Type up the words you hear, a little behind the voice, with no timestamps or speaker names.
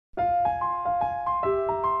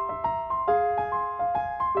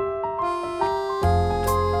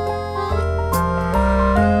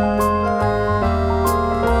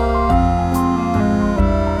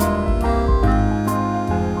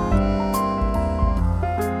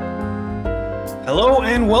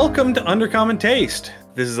and welcome to Undercommon Taste.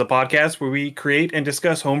 This is a podcast where we create and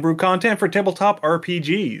discuss homebrew content for tabletop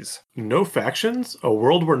RPGs. No factions? A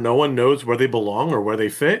world where no one knows where they belong or where they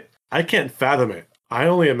fit? I can't fathom it. I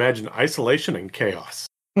only imagine isolation and chaos.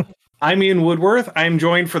 I'm Ian Woodworth. I'm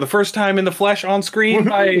joined for the first time in the flesh on screen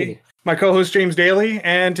by my co-host James Daly,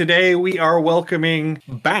 and today we are welcoming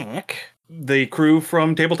back the crew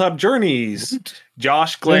from Tabletop Journeys,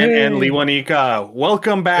 Josh, Glenn, and Liwanika.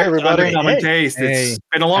 Welcome back to Undercommon Taste. It's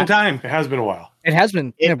been a long time. It has been a while. It has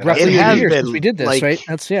been roughly a year since we did this, right?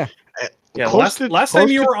 That's Yeah, last time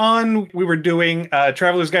you were on, we were doing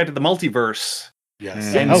Traveler's Guide to the Multiverse.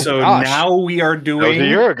 Yes. And now we are doing... That was a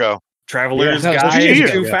year ago. Traveler's Guide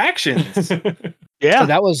to Factions. Yeah, so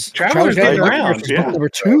that was Traveler's Guide around. Number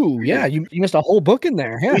 2. Yeah, you missed a whole book in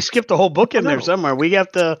there. Yeah. We skipped a whole book in there somewhere. We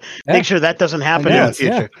have to make sure that doesn't happen in the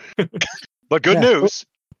future. But good news,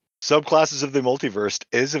 Subclasses of the Multiverse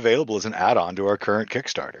is available as an add-on to our current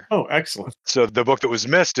Kickstarter. Oh, excellent. So the book that was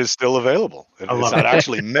missed is still available. It's not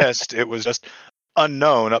actually missed. It was just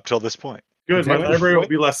unknown up till this point. Good. My library will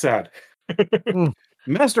be less sad.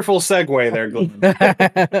 Masterful segue there,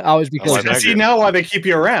 Glenn. Always because I see now why they keep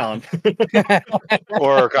you around.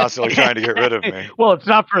 Or are constantly trying to get rid of me. Well, it's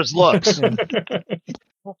not for his looks.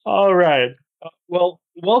 All right. Well,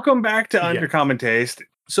 welcome back to Undercommon Taste.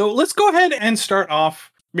 So let's go ahead and start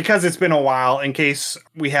off, because it's been a while, in case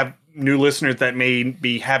we have new listeners that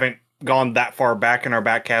maybe haven't gone that far back in our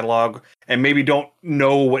back catalog and maybe don't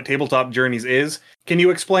know what Tabletop Journeys is. Can you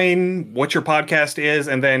explain what your podcast is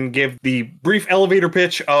and then give the brief elevator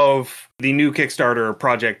pitch of the new Kickstarter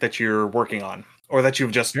project that you're working on or that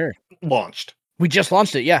you've just launched? We just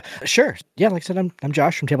launched it. Yeah, sure. Yeah, like I said, I'm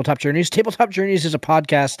Josh from Tabletop Journeys. Tabletop Journeys is a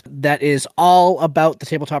podcast that is all about the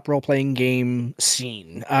tabletop role-playing game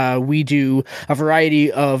scene. We do a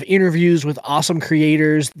variety of interviews with awesome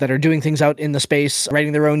creators that are doing things out in the space,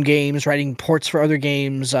 writing their own games, writing ports for other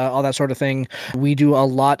games, all that sort of thing. We do a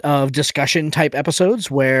lot of discussion-type episodes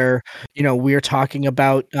where, we're talking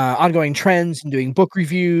about ongoing trends and doing book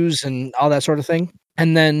reviews and all that sort of thing.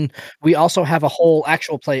 And then we also have a whole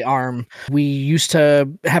actual play arm. We used to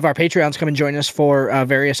have our Patreons come and join us for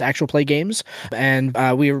various actual play games. And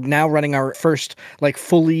we are now running our first,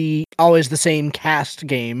 fully always the same cast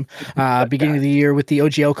game. Beginning of the year with the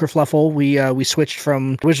OGL Kerfluffle, we switched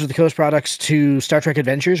from Wizards of the Coast products to Star Trek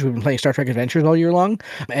Adventures. We've been playing Star Trek Adventures all year long.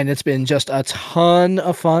 And it's been just a ton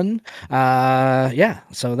of fun.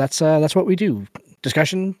 So that's what we do.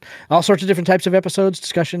 Discussion, all sorts of different types of episodes,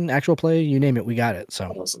 discussion, actual play, you name it, we got it.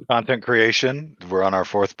 So content creation. We're on our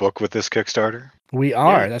 4th book with this Kickstarter. We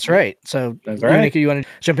are. That's right. So, Monica, you want to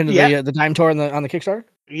jump into the Dime Tour on the Kickstarter?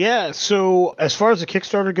 Yeah. So as far as the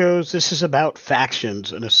Kickstarter goes, this is about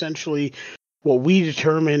factions, and essentially what we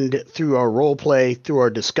determined through our role play, through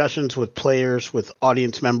our discussions with players, with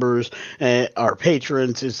audience members, our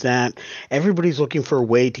patrons, is that everybody's looking for a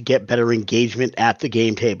way to get better engagement at the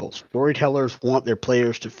game tables. Storytellers want their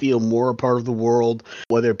players to feel more a part of the world,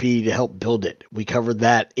 whether it be to help build it. We covered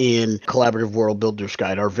that in Collaborative World Builder's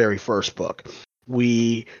Guide, our very first book.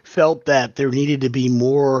 We felt that there needed to be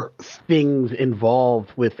more things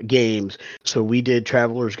involved with games, so we did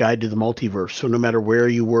Traveler's Guide to the Multiverse. So no matter where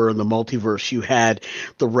you were in the multiverse, you had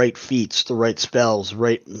the right feats, the right spells,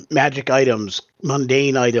 right magic items,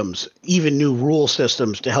 mundane items, even new rule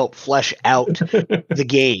systems to help flesh out the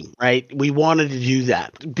game, right? We wanted to do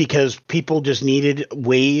that because people just needed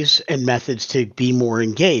ways and methods to be more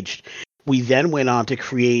engaged. We then went on to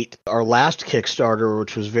create our last Kickstarter,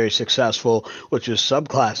 which was very successful, which was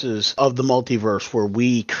Subclasses of the Multiverse, where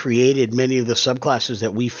we created many of the subclasses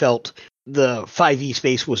that we felt the 5e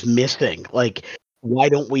space was missing. Like, why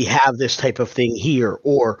don't we have this type of thing here?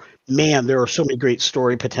 Or, man, there are so many great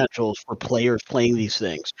story potentials for players playing these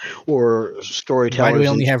things. Or storytellers. Why do we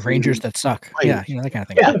only have Rangers that suck? Right. Yeah, that kind of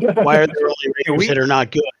thing. Yeah. Why are there only Rangers that are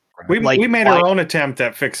not good? We made our own attempt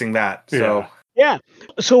at fixing that. So. Yeah.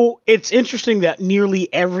 So it's interesting that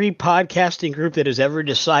nearly every podcasting group that has ever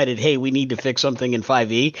decided, hey, we need to fix something in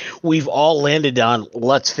 5e, we've all landed on,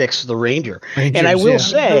 let's fix the Ranger. And I will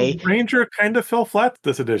say... The Ranger kind of fell flat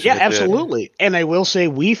this edition. Yeah, absolutely. And I will say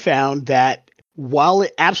we found that while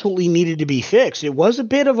it absolutely needed to be fixed, it was a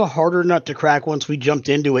bit of a harder nut to crack once we jumped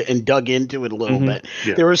into it and dug into it a little bit.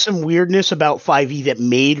 Yeah. There was some weirdness about 5e that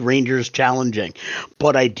made Rangers challenging.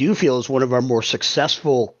 But I do feel it's one of our more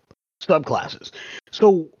successful subclasses.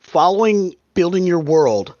 So following building your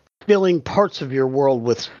world, filling parts of your world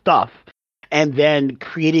with stuff, and then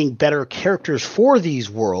creating better characters for these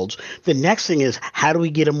worlds, the next thing is, how do we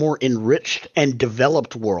get a more enriched and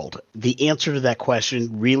developed world? The answer to that question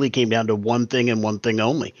really came down to one thing and one thing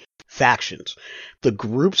only: factions. The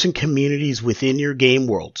groups and communities within your game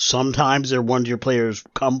world, sometimes they're ones your players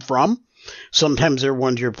come from, sometimes they're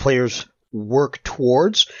ones your players work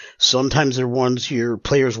towards, sometimes they're ones your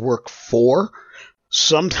players work for,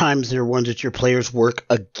 sometimes they're ones that your players work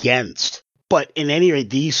against. But in any rate,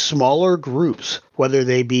 these smaller groups, whether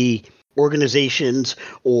they be organizations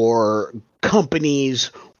or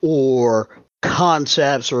companies or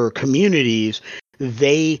concepts or communities,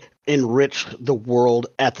 they enrich the world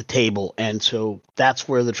at the table. And so that's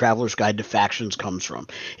where the Traveler's Guide to Factions comes from.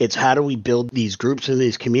 It's how do we build these groups and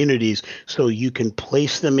these communities so you can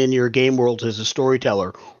place them in your game worlds as a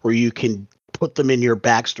storyteller, or you can put them in your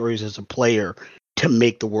backstories as a player to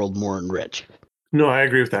make the world more enriched. No, I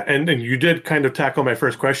agree with that. And you did kind of tackle my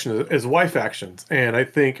first question is why factions? And I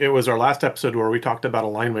think it was our last episode where we talked about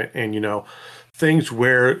alignment and, things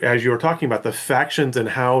where, as you were talking about, the factions and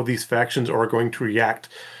how these factions are going to react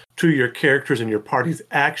to your characters and your party's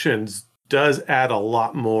actions does add a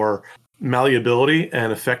lot more malleability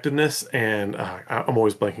and effectiveness. And I'm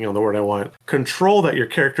always blanking on the word I want. Control that your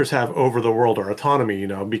characters have over the world, or autonomy,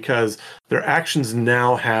 because their actions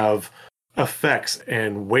now have effects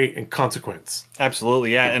and weight and consequence.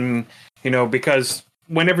 Absolutely, yeah. And, because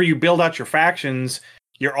whenever you build out your factions,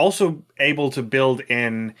 you're also able to build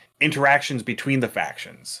in interactions between the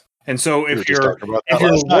factions. And so if you're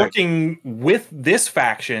working with this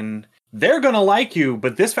faction, they're going to like you,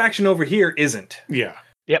 but this faction over here isn't. Yeah.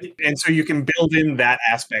 Yep. And so you can build in that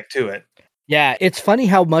aspect to it. Yeah, it's funny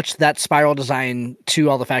how much that spiral design to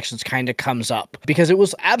all the factions kind of comes up, because it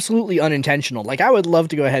was absolutely unintentional. Like, I would love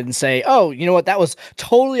to go ahead and say, oh, you know what, that was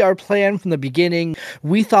totally our plan from the beginning.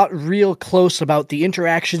 We thought real close about the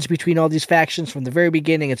interactions between all these factions from the very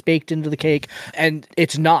beginning. It's baked into the cake, and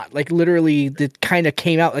it's not. Like, literally, it kind of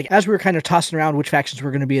came out, like, as we were kind of tossing around which factions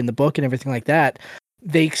were going to be in the book and everything like that,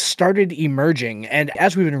 they started emerging. And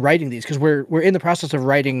as we've been writing these, because we're in the process of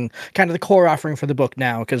writing kind of the core offering for the book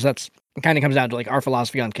now, because that's it kind of comes down to like our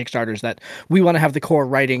philosophy on Kickstarters, that we want to have the core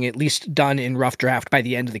writing at least done in rough draft by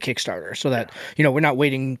the end of the Kickstarter, so that, we're not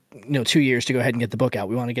waiting, 2 years to go ahead and get the book out.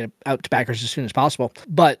 We want to get it out to backers as soon as possible.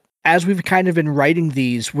 But as we've kind of been writing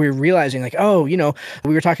these, we're realizing like, we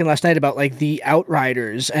were talking last night about like the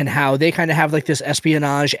Outriders and how they kind of have like this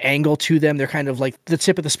espionage angle to them. They're kind of like the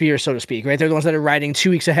tip of the spear, so to speak, right? They're the ones that are riding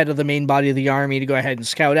 2 weeks ahead of the main body of the army to go ahead and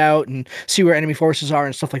scout out and see where enemy forces are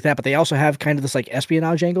and stuff like that. But they also have kind of this like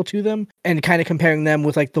espionage angle to them, and kind of comparing them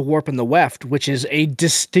with like the Warp and the Weft, which is a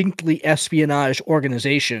distinctly espionage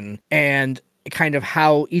organization, and kind of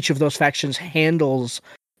how each of those factions handles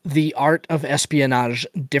the art of espionage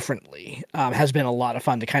differently has been a lot of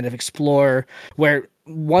fun to kind of explore, where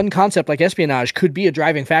one concept like espionage could be a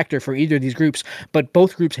driving factor for either of these groups, but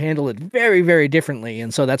both groups handle it very, very differently.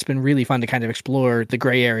 And so that's been really fun to kind of explore the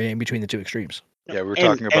gray area in between the two extremes. Yeah, we were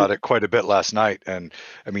talking about it quite a bit last night. And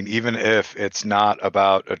I mean, even if it's not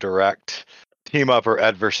about a direct team up or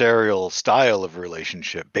adversarial style of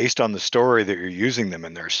relationship, based on the story that you're using them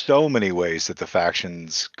in, there's so many ways that the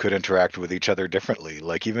factions could interact with each other differently.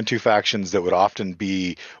 Like even two factions that would often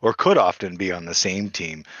be, or could often be, on the same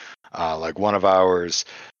team. Like one of ours,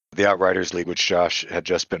 the Outriders League, which Josh had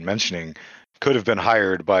just been mentioning, could have been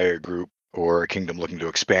hired by a group or a kingdom looking to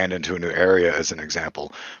expand into a new area, as an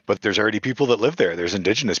example. But there's already people that live there. There's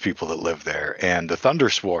indigenous people that live there. And the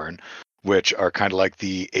Thundersworn, which are kind of like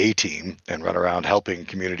the A-team and run around helping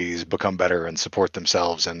communities become better and support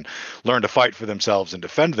themselves and learn to fight for themselves and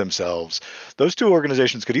defend themselves. Those two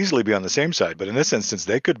organizations could easily be on the same side, but in this instance,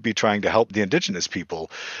 they could be trying to help the indigenous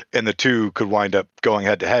people, and the two could wind up going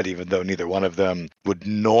head to head, even though neither one of them would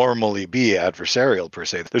normally be adversarial per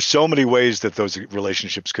se. There's so many ways that those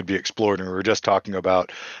relationships could be explored, and we were just talking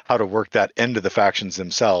about how to work that into the factions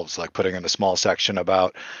themselves, like putting in a small section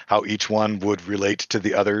about how each one would relate to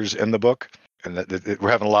the others in the book. And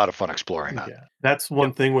we're having a lot of fun exploring that. Yeah, that's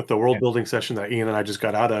one thing with the world building session that Ian and I just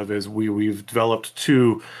got out of, is we've developed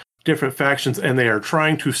two different factions, and they are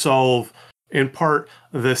trying to solve in part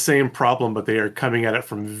the same problem, but they are coming at it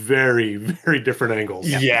from very, very different angles.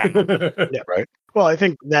 Yeah. Right. Well, I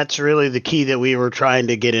think that's really the key that we were trying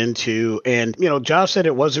to get into. And, Josh said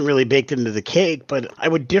it wasn't really baked into the cake, but I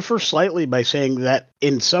would differ slightly by saying that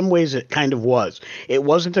in some ways it kind of was. It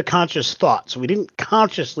wasn't a conscious thought, so we didn't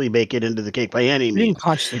consciously bake it into the cake by any means. We didn't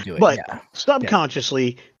consciously do it, but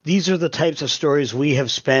subconsciously, these are the types of stories we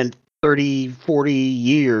have spent 30, 40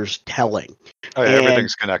 years telling. Oh, yeah,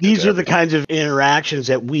 everything's connected. These are the kinds of interactions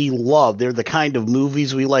that we love. They're the kind of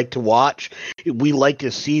movies we like to watch. We like to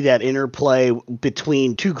see that interplay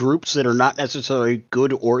between two groups that are not necessarily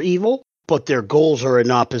good or evil, but their goals are in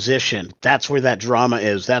opposition. That's where that drama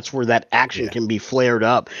is. That's where that action can be flared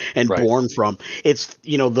up and born from. It's,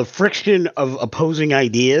 the friction of opposing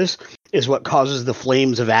ideas is what causes the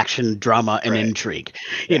flames of action, drama, and intrigue.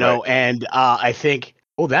 And I think,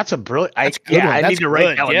 that's a brilliant. I need to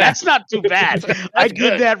write that one. That's not too bad. I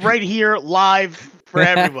did that right here live for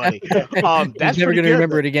everybody. That's never going to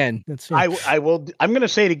remember it it again. I will. I'm going to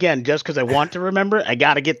say it again just because I want to remember it. I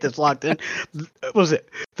got to get this locked in. What was it?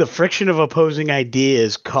 The friction of opposing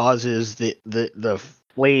ideas causes the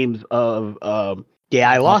flames of. Yeah,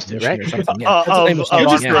 I lost it, right? You'll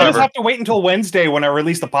just have to wait until Wednesday when I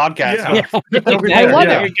release the podcast.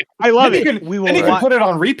 I love it. We will. You can put it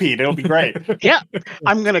on repeat. It'll be great.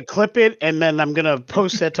 I'm gonna clip it and then I'm gonna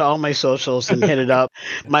post it to all my socials and hit it up.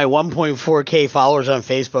 My 1.4K followers on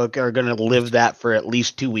Facebook are gonna live that for at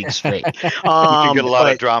least 2 weeks straight. You can get a lot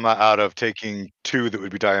of drama out of taking two that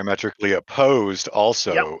would be diametrically opposed,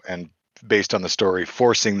 also, and based on the story,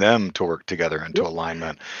 forcing them to work together into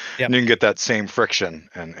alignment. And you can get that same friction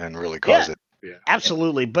and really cause it. Yeah.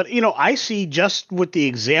 Absolutely. But, I see just with the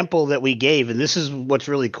example that we gave, and this is what's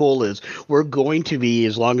really cool is we're going to be,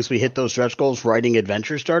 as long as we hit those stretch goals, writing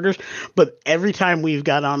adventure starters. But every time we've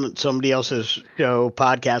got on somebody else's show,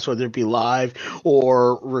 podcast, whether it be live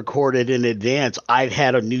or recorded in advance, I've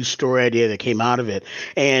had a new story idea that came out of it.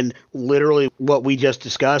 And literally what we just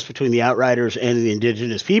discussed between the Outriders and the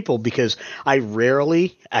indigenous people, because I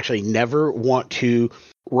rarely, actually never want to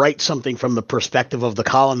write something from the perspective of the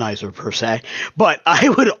colonizer per se, but I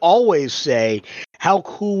would always say, how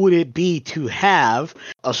cool would it be to have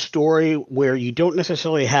a story where you don't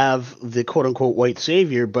necessarily have the quote unquote white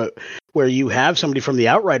savior, but where you have somebody from the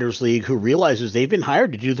Outriders League who realizes they've been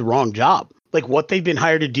hired to do the wrong job. Like what they've been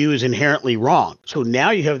hired to do is inherently wrong. So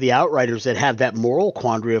now you have the Outriders that have that moral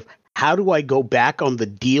quandary of how do I go back on the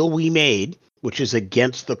deal we made, which is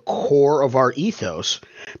against the core of our ethos,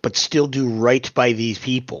 but still do right by these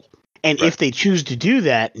people. And if they choose to do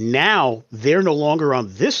that, now they're no longer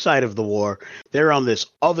on this side of the war. They're on this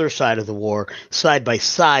other side of the war, side by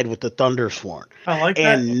side with the Thundersworn. I like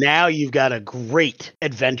that. And now you've got a great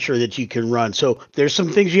adventure that you can run. So there's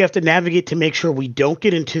some things you have to navigate to make sure we don't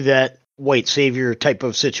get into that white savior type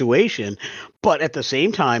of situation. But at the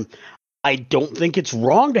same time, I don't think it's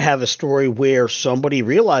wrong to have a story where somebody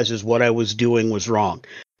realizes what I was doing was wrong.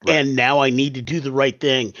 Right. And now I need to do the right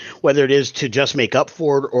thing, whether it is to just make up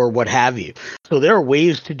for it or what have you. So there are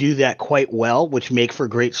ways to do that quite well, which make for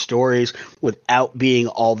great stories without being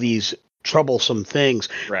all these troublesome things.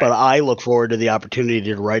 Right. But I look forward to the opportunity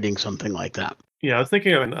to writing something like that. Yeah, I was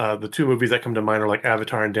thinking of the two movies that come to mind are like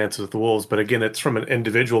Avatar and Dances with the Wolves, but again, it's from an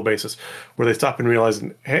individual basis where they stop and realize,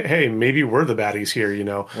 hey, maybe we're the baddies here,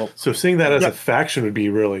 Well, so seeing that as a faction would be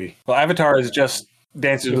really... Well, Avatar is just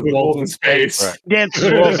Dances with Wolves in space. Right. Dances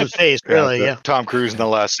with Wolves in space, really, yeah. Tom Cruise in The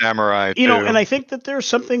Last Samurai, too. And I think that there's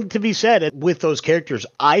something to be said with those characters.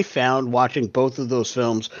 I found watching both of those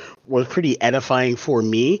films was pretty edifying for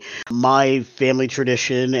me. My family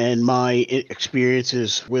tradition and my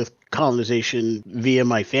experiences with colonization via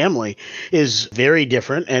my family is very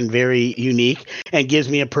different and very unique and gives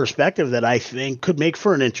me a perspective that I think could make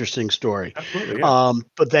for an interesting story. Absolutely, yeah.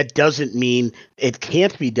 But that doesn't mean it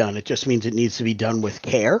can't be done. It just means it needs to be done with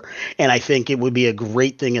care. And I think it would be a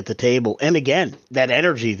great thing at the table. And again, that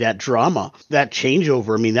energy, that drama, that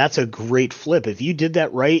changeover, I mean, that's a great flip. If you did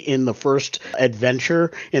that right in the first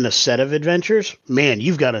adventure, in a set of adventures, man,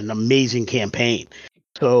 you've got an amazing campaign.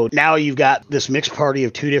 So now you've got this mixed party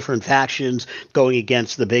of two different factions going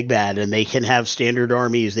against the big bad, and they can have standard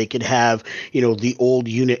armies. They could have, the old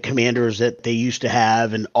unit commanders that they used to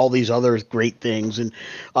have and all these other great things. And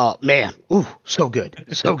man, so good.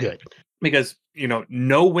 So good. Because,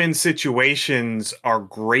 no-win situations are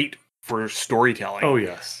great for storytelling. Oh,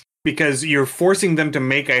 yes. Because you're forcing them to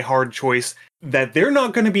make a hard choice that they're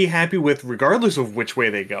not going to be happy with regardless of which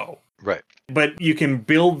way they go. Right. But you can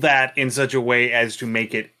build that in such a way as to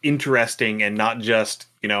make it interesting and not just,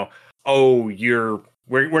 we're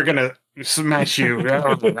going to smash you.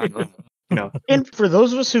 And for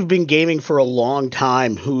those of us who've been gaming for a long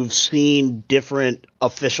time, who've seen different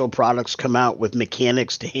official products come out with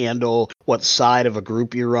mechanics to handle what side of a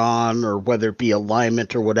group you're on, or whether it be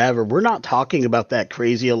alignment or whatever, we're not talking about that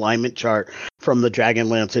crazy alignment chart from the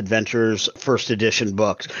Dragonlance Adventures first edition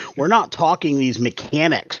books. We're not talking these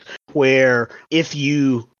mechanics where if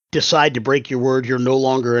you decide to break your word, you're no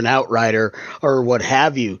longer an outrider or what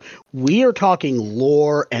have you. We are talking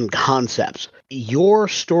lore and concepts. Your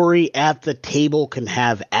story at the table can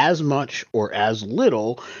have as much or as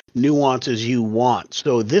little nuance as you want.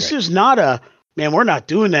 So this is not we're not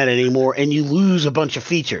doing that anymore, and you lose a bunch of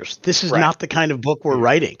features. This is not the kind of book we're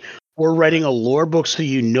writing. We're writing a lore book so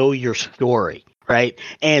you know your story, right?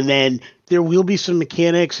 And then there will be some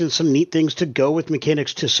mechanics and some neat things to go with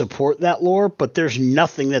mechanics to support that lore, but there's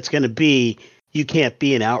nothing that's going to be, you can't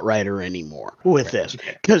be an outrider anymore with this,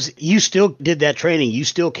 because you still did that training. You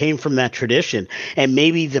still came from that tradition, and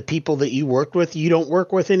maybe the people that you worked with, you don't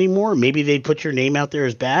work with anymore. Maybe they put your name out there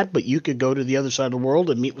as bad, but you could go to the other side of the world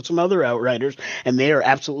and meet with some other outriders, and they are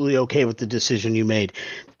absolutely okay with the decision you made.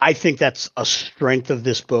 I think that's a strength of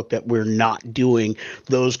this book, that we're not doing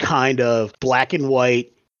those kind of black and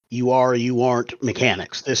white, you are or you aren't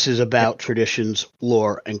mechanics. This is about traditions,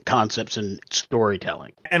 lore, and concepts and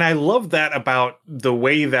storytelling. And I love that about the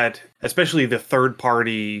way that, especially the third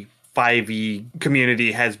party 5e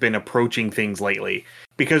community has been approaching things lately,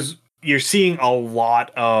 because you're seeing a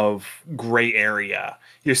lot of gray area.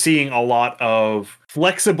 You're seeing a lot of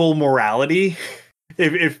flexible morality.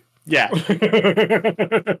 Yeah.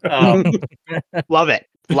 Love it.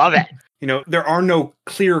 Love it. You know, there are no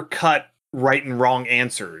clear cut right and wrong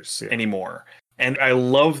answers anymore. And I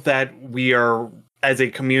love that we are, as a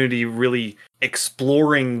community, really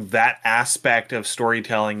exploring that aspect of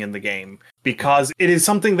storytelling in the game, because it is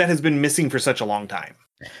something that has been missing for such a long time.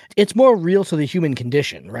 It's more real to the human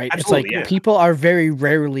condition, right? Absolutely, It's like people are very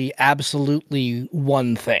rarely absolutely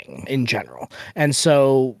one thing in general. And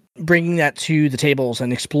so bringing that to the tables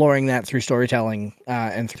and exploring that through storytelling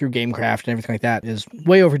and through gamecraft and everything like that is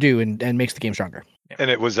way overdue and makes the game stronger. And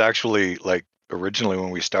it was actually, like, originally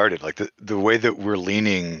when we started, like the way that we're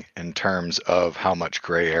leaning in terms of how much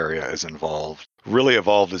gray area is involved really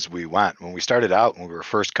evolved as we went. When we started out, when we were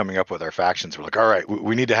first coming up with our factions, we're like, all right,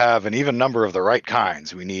 we need to have an even number of the right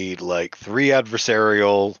kinds. We need like 3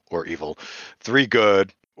 adversarial or evil, 3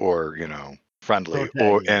 good or, friendly,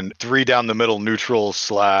 and 3 down the middle neutral /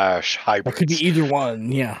 hybrids. That could be either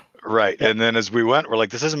one. Yeah. Right. Yep. And then as we went, we're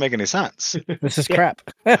like, this doesn't make any sense. This is crap.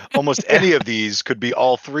 Almost any of these could be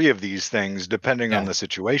all 3 of these things, depending on the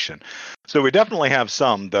situation. So we definitely have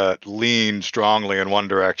some that lean strongly in one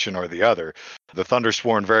direction or the other. The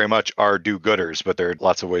Thundersworn very much are do-gooders, but there are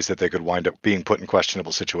lots of ways that they could wind up being put in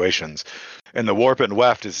questionable situations. And the Warp and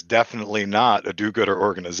Weft is definitely not a do-gooder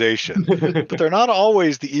organization, but they're not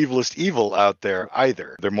always the evilest evil out there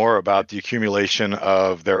either. They're more about the accumulation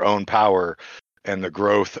of their own power and the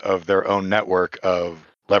growth of their own network of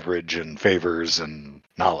leverage and favors and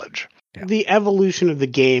knowledge. Yeah. The evolution of the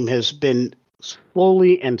game has been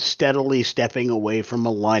slowly and steadily stepping away from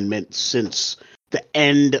alignment since the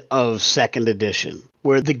end of 2nd edition,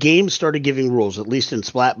 where the game started giving rules, at least in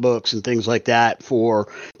splat books and things like that,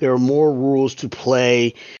 there are more rules to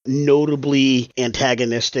play notably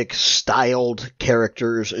antagonistic styled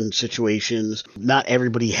characters and situations. Not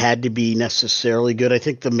everybody had to be necessarily good. I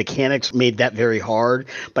think the mechanics made that very hard.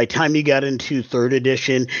 By the time you got into 3rd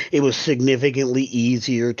edition, it was significantly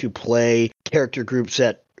easier to play character groups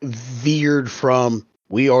that veered from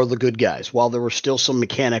we are the good guys. While there were still some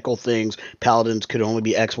mechanical things, paladins could only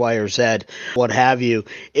be X, Y, or Z, what have you.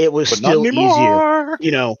 It was still easier.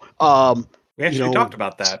 We actually talked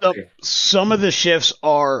about that. Some of the shifts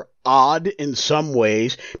are odd in some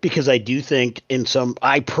ways, because I do think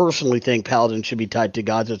I personally think paladins should be tied to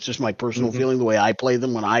gods. It's just my personal feeling, the way I play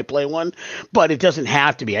them when I play one, but it doesn't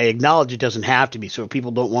have to be. I acknowledge it doesn't have to be. So if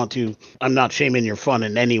people don't want to, I'm not shaming your fun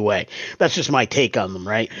in any way. That's just my take on them,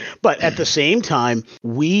 right? But at the same time,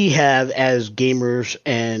 we have, as gamers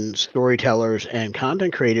and storytellers and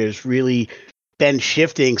content creators, really been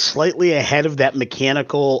shifting slightly ahead of that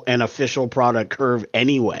mechanical and official product curve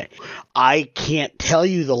anyway. I can't tell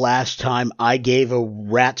you the last time I gave a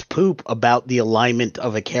rat's poop about the alignment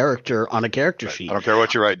of a character on a character sheet. I don't care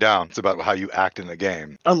what you write down. It's about how you act in the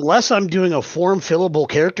game. Unless I'm doing a form-fillable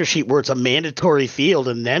character sheet where it's a mandatory field,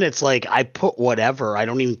 and then it's like I put whatever. I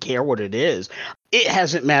don't even care what it is. It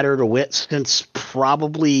hasn't mattered a whit since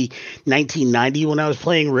probably 1990 when I was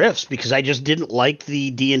playing Rifts, because I just didn't like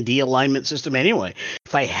the D&D alignment system anyway.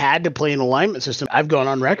 If I had to play an alignment system, I've gone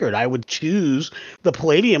on record, I would choose the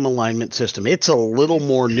Palladium alignment system. It's a little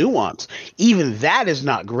more nuanced. Even that is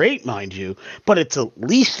not great, mind you, but it's at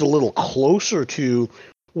least a little closer to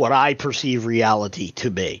what I perceive reality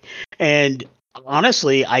to be. And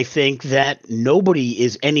honestly, I think that nobody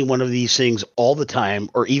is any one of these things all the time,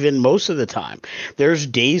 or even most of the time. There's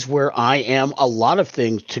days where I am a lot of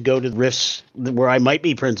things to go to Rifts where I might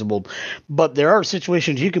be principled, but there are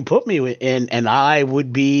situations you can put me in and I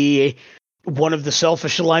would be one of the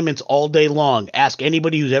selfish alignments all day long. Ask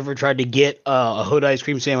anybody who's ever tried to get a hood ice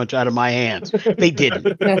cream sandwich out of my hands. They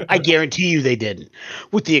didn't. I guarantee you they didn't.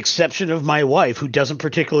 With the exception of my wife, who doesn't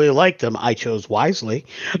particularly like them. I chose wisely.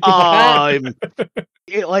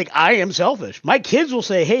 Like, I am selfish. My kids will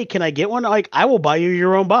say, hey, can I get one? Like, I will buy you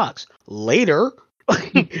your own box. Later.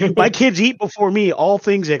 My kids eat before me all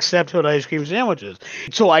things except hood ice cream sandwiches.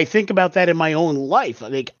 So I think about that in my own life.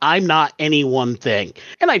 Like, I'm not any one thing.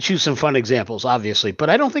 And I choose some fun examples, obviously, but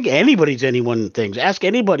I don't think anybody's any one thing. Ask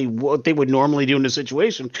anybody what they would normally do in a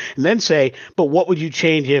situation and then say, but what would you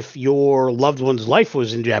change if your loved one's life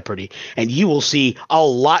was in jeopardy? And you will see a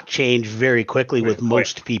lot change very quickly with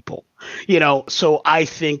most people. So I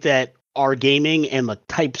think that our gaming and the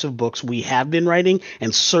types of books we have been writing,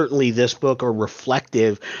 and certainly this book, are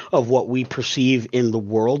reflective of what we perceive in the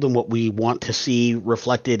world and what we want to see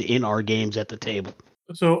reflected in our games at the table.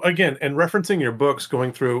 So again, and referencing your books,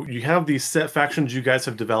 going through, you have these set factions you guys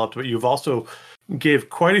have developed, but you've also gave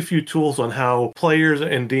quite a few tools on how players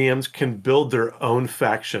and DMs can build their own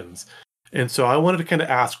factions. And so I wanted to kind of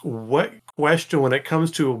ask, what question when it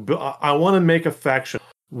comes to, I want to make a faction,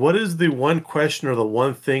 what is the one question or the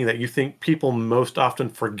one thing that you think people most often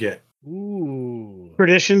forget? Ooh.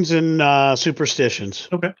 Traditions and superstitions.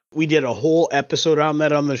 Okay. We did a whole episode on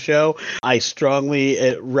that on the show. I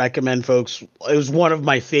strongly recommend folks. It was one of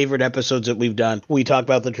my favorite episodes that we've done. We talk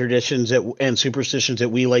about the traditions and superstitions that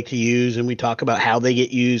we like to use, and we talk about how they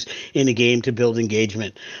get used in a game to build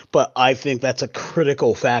engagement. But I think that's a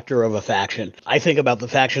critical factor of a faction. I think about the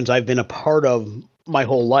factions I've been a part of my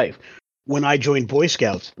whole life. When I joined Boy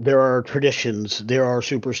Scouts, there are traditions, there are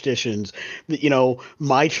superstitions.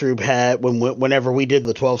 My troop had, whenever we did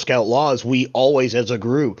the 12 Scout laws, we always, as a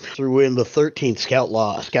group, threw in the 13th Scout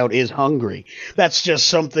law, Scout is hungry. That's just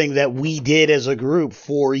something that we did as a group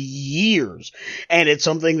for years. And it's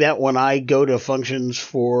something that when I go to functions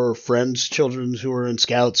for friends, children who are in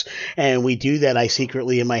Scouts, and we do that, I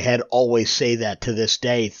secretly in my head always say that to this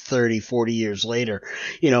day, 30, 40 years later.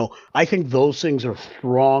 I think those things are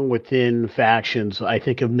strong within factions. I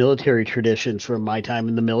think of military traditions from my time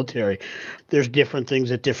in the military. There's different things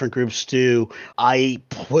that different groups do. I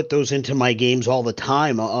put those into my games all the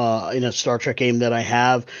time. In a Star Trek game that I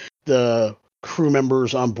have, the crew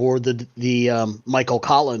members on board the Michael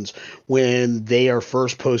Collins, when they are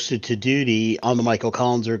first posted to duty on the Michael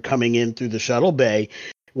Collins, are coming in through the shuttle bay.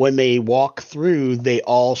 When they walk through, they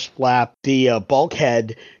all slap the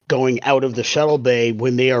bulkhead going out of the shuttle bay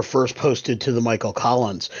when they are first posted to the Michael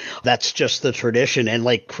Collins. That's just the tradition. And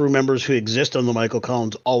like crew members who exist on the Michael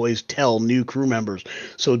Collins always tell new crew members.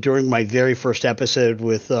 So during my very first episode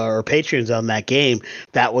with our patrons on that game,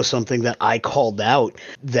 that was something that I called out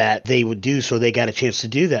that they would do. So they got a chance to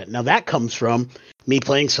do that. Now that comes from me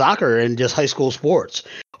playing soccer and just high school sports.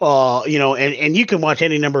 And you can watch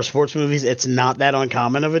any number of sports movies. It's not that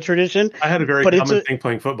uncommon of a tradition. I had a very common thing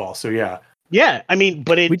playing football. So yeah. Yeah, I mean,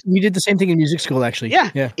 but we did the same thing in music school, actually. Yeah,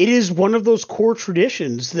 it is one of those core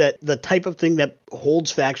traditions, that the type of thing that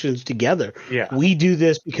holds factions together. Yeah, we do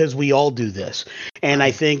this because we all do this, and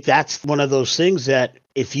I think that's one of those things that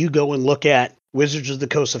if you go and look at Wizards of the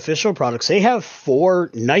Coast official products, they have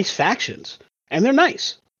 4 nice factions, and they're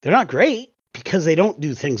nice. They're not great because they don't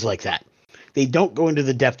do things like that. They don't go into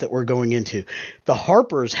the depth that we're going into. The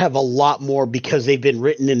Harpers have a lot more because they've been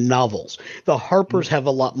written in novels. The Harpers have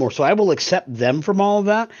a lot more. So I will accept them from all of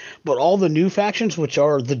that. But all the new factions, which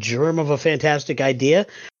are the germ of a fantastic idea,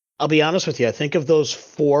 I'll be honest with you. I think of those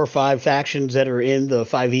 4 or 5 factions that are in the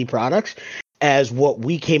 5e products as what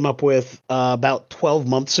we came up with about 12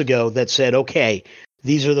 months ago that said, okay,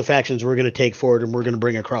 these are the factions we're going to take forward and we're going to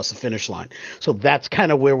bring across the finish line. So that's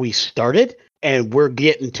kind of where we started. And we're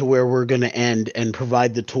getting to where we're going to end and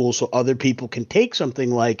provide the tools so other people can take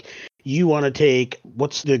something like, you want to take,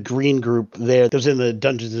 what's the green group there that was in the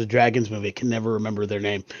Dungeons and Dragons movie? I can never remember their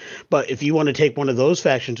name. But if you want to take one of those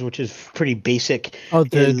factions, which is pretty basic. Oh,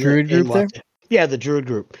 the Druid group there? Yeah, the Druid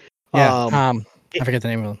group. Yeah. I forget the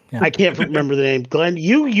name of them. Yeah. I can't remember the name. Glenn,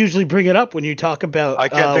 you usually bring it up when you talk about... I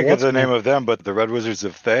can't think of the name of them, but the Red Wizards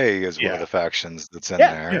of Thay is one of the factions that's in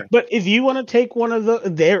there. Yeah. But if you want to take one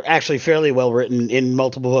of they're actually fairly well written in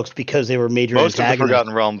multiple books because they were major Most antagonists. of the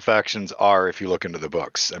Forgotten Realm factions are, if you look into the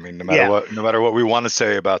books. I mean, no matter what we want to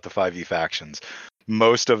say about the 5e factions,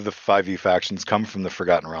 most of the 5e factions come from the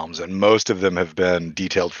Forgotten Realms, and most of them have been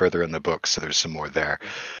detailed further in the books, so there's some more there.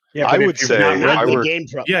 Yeah, I would say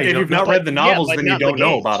if you've not read the novels, then you don't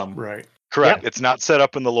know about them. Right. Correct. Yep. It's not set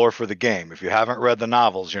up in the lore for the game. If you haven't read the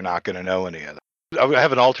novels, you're not going to know any of them. I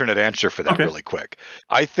have an alternate answer for that really quick.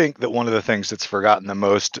 I think that one of the things that's forgotten the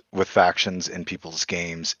most with factions in people's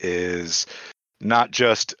games is not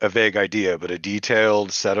just a vague idea, but a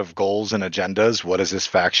detailed set of goals and agendas. What is this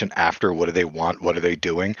faction after? What do they want? What are they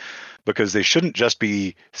doing? Because they shouldn't just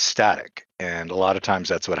be static. And a lot of times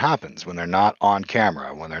that's what happens when they're not on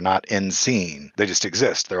camera, when they're not in scene. They just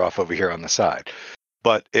exist. They're off over here on the side.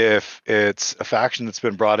 But if it's a faction that's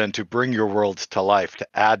been brought in to bring your world to life, to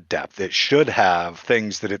add depth, it should have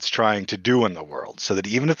things that it's trying to do in the world, so that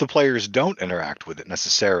even if the players don't interact with it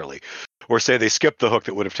necessarily, or say they skip the hook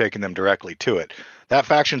that would have taken them directly to it, that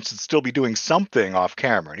faction should still be doing something off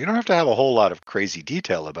camera. And you don't have to have a whole lot of crazy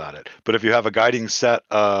detail about it. But if you have a guiding set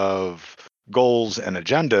of goals and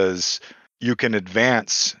agendas, you can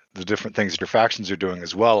advance the different things that your factions are doing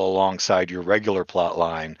as well alongside your regular plot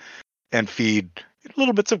line and feed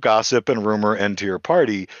little bits of gossip and rumor into your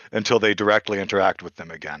party until they directly interact with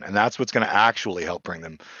them again. And that's what's going to actually help bring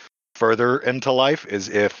them further into life, is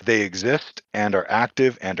if they exist and are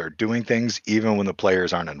active and are doing things even when the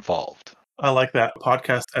players aren't involved. I like that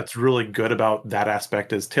podcast that's really good about that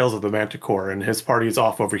aspect is Tales of the Manticore, and his party is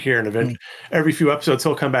off over here. And eventually, every few episodes,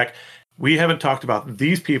 he'll come back. We haven't talked about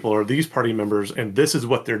these people or these party members, and this is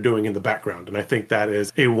what they're doing in the background. And I think that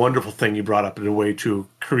is a wonderful thing you brought up in a way to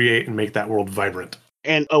create and make that world vibrant.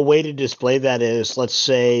 And a way to display that is, let's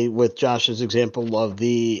say, with Josh's example of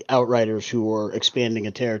the Outriders who are expanding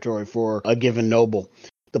a territory for a given noble.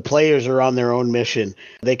 The players are on their own mission.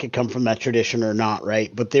 They could come from that tradition or not,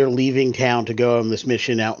 right? But they're leaving town to go on this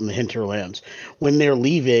mission out in the hinterlands. When they're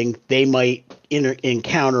leaving, they might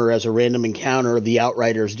encounter, as a random encounter, the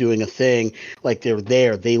Outriders doing a thing like they're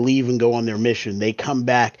there. They leave and go on their mission. They come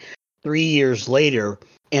back 3 years later,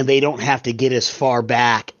 and they don't have to get as far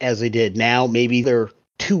back as they did now. Maybe they're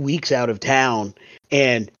 2 weeks out of town,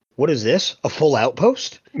 and what is this? A full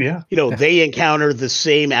outpost? Yeah. They encounter the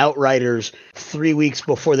same Outriders 3 weeks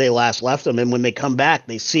before they last left them. And when they come back,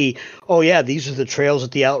 they see, oh, yeah, these are the trails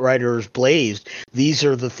that the Outriders blazed. These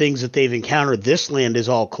are the things that they've encountered. This land is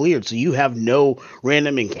all cleared. So you have no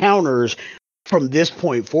random encounters from this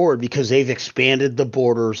point forward because they've expanded the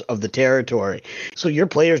borders of the territory. So your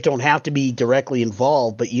players don't have to be directly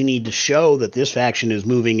involved, but you need to show that this faction is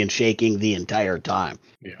moving and shaking the entire time.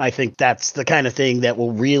 Yeah. I think that's the kind of thing that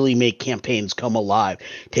will really make campaigns come alive.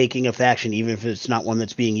 Taking a faction, even if it's not one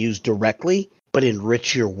that's being used directly, but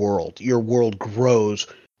enrich your world. Your world grows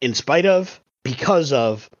in spite of, because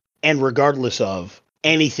of, and regardless of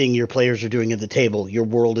anything your players are doing at the table. Your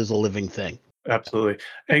world is a living thing. Absolutely.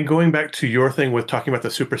 And going back to your thing with talking about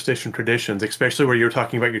the superstition traditions, especially where you're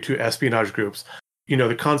talking about your two espionage groups,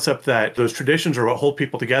 the concept that those traditions are what hold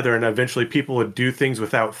people together, and eventually people would do things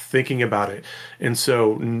without thinking about it. And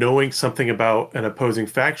so knowing something about an opposing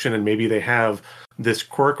faction, and maybe they have this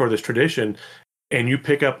quirk or this tradition, and you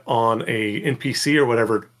pick up on a NPC or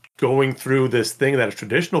whatever going through this thing that is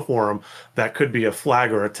traditional for them, that could be a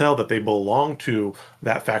flag or a tell that they belong to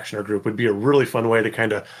that faction or group, would be a really fun way to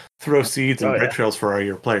kind of throw seeds and bread trails for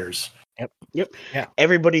your players. Yep. Yeah.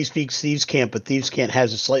 Everybody speaks Thieves' Camp, but Thieves' Camp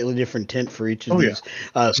has a slightly different tint for each of these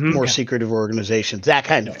more secretive organizations, that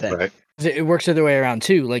kind of thing. Right. It works the other way around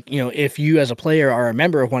too. Like, if you as a player are a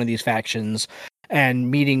member of one of these factions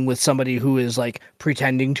and meeting with somebody who is like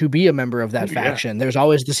pretending to be a member of that faction, there's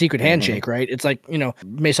always the secret handshake, right? It's like,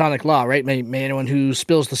 Masonic law, right? May anyone who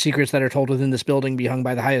spills the secrets that are told within this building be hung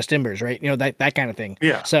by the highest timbers, right? That kind of thing.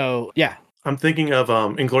 Yeah. So, yeah. I'm thinking of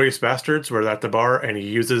Inglourious Bastards, where they're at the bar and he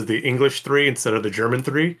uses the English 3 instead of the German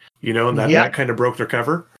 3, and that kind of broke their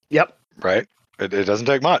cover. Yep. Right. It doesn't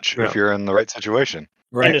take much if you're in the right situation.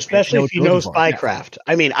 Right. And especially if you know Spycraft.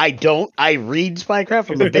 I mean, I read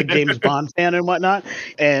Spycraft. I'm a big James Bond fan and whatnot.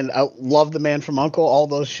 And I love The Man from U.N.C.L.E., all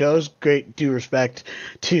those shows. Great due respect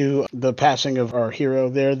to the passing of our hero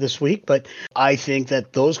there this week. But I think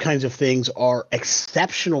that those kinds of things are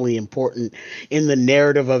exceptionally important in the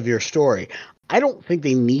narrative of your story. I don't think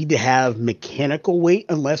they need to have mechanical weight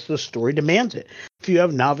unless the story demands it. If you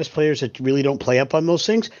have novice players that really don't play up on those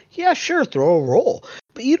things, yeah, sure, throw a roll.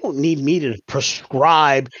 But you don't need me to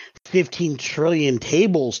prescribe 15 trillion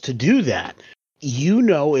tables to do that.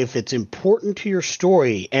 If it's important to your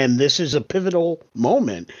story, and this is a pivotal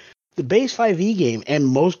moment, the base 5e game and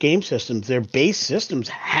most game systems, their base systems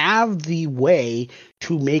have the way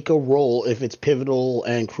to make a roll if it's pivotal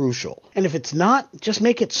and crucial. And if it's not, just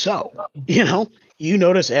make it so. You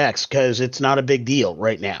notice X because it's not a big deal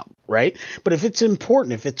right now, right? But if it's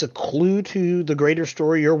important, if it's a clue to the greater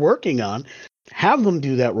story you're working on, have them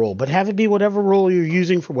do that roll, but have it be whatever role you're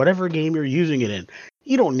using for whatever game you're using it in.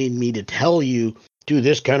 You don't need me to tell you do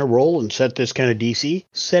this kind of roll and set this kind of DC,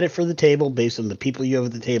 set it for the table based on the people you have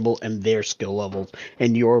at the table and their skill levels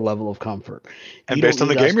and your level of comfort. And based on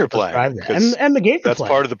the game you're playing. And the game you're that's playing.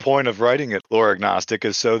 part of the point of writing it lore agnostic,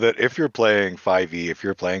 is so that if you're playing 5e, if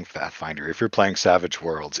you're playing Pathfinder, if you're playing Savage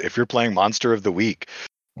Worlds, if you're playing Monster of the Week,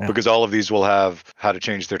 because all of these will have how to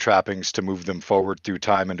change their trappings to move them forward through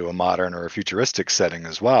time into a modern or a futuristic setting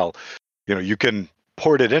as well. You can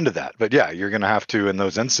port it into that. But yeah, you're going to have to, in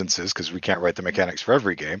those instances, because we can't write the mechanics for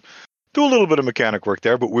every game, do a little bit of mechanic work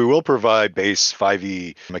there, but we will provide base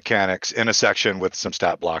 5e mechanics in a section with some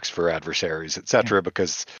stat blocks for adversaries, etc.,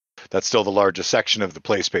 because that's still the largest section of the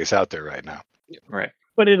play space out there right now. Right.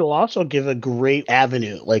 But it'll also give a great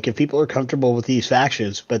avenue. Like if people are comfortable with these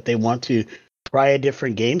factions, but they want to try a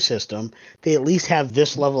different game system, they at least have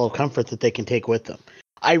this level of comfort that they can take with them.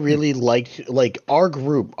 I really liked, like, our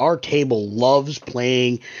group, our table loves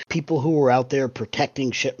playing people who are out there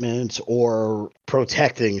protecting shipments or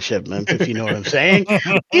protecting shipments, if you know what I'm saying.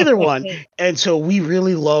 Either one. And so we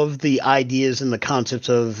really love the ideas and the concepts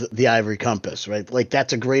of the Ivory Compass, right? Like,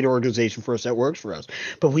 that's a great organization for us that works for us.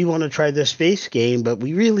 But we want to try this space game, but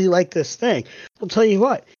we really like this thing. I'll tell you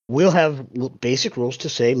what, we'll have basic rules to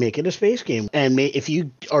say, make it a space game. And if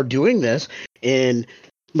you are doing this in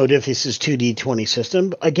Modiphius's 2D20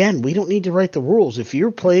 system, again, we don't need to write the rules. If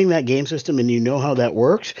you're playing that game system and you know how that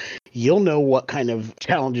works, you'll know what kind of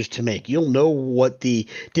challenges to make. You'll know what the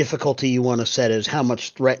difficulty you want to set is, how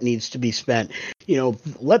much threat needs to be spent.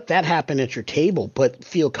 Let that happen at your table, but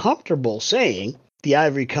feel comfortable saying the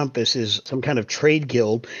Ivory Compass is some kind of trade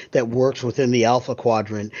guild that works within the Alpha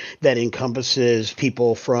Quadrant that encompasses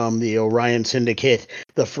people from the Orion Syndicate,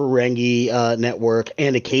 the Ferengi network,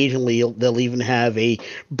 and occasionally they'll even have a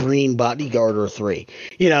Breen bodyguard or three.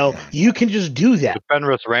 You can just do that. The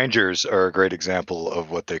Fenris Rangers are a great example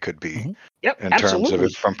of what they could be. Mm-hmm. Yep, in absolutely. terms of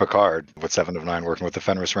it from Picard, with 7 of 9 working with the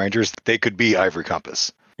Fenris Rangers, they could be Ivory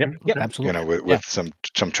Compass. Yep, absolutely. With some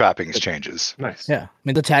trappings changes. Nice. Yeah, I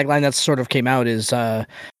mean the tagline that sort of came out is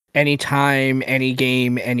anytime, any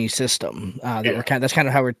game, any system. That's kind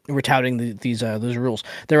of how we're touting those rules.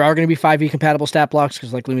 There are going to be 5e compatible stat blocks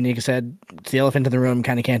because, like Luminika said, it's the elephant in the room.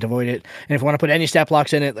 Kind of can't avoid it. And if we want to put any stat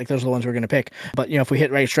blocks in it, like those are the ones we're going to pick. But if we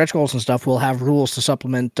hit right stretch goals and stuff, we'll have rules to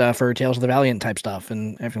supplement for Tales of the Valiant type stuff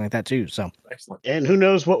and everything like that too. So excellent. And who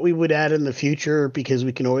knows what we would add in the future, because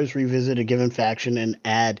we can always revisit a given faction and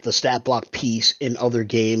add the stat block piece in other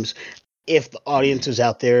games if the audience is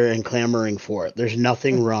out there and clamoring for it. There's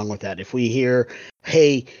nothing wrong with that. If we hear,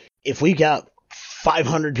 hey, if we got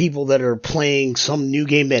 500 people that are playing some new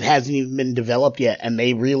game that hasn't even been developed yet and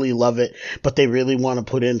they really love it, but they really want to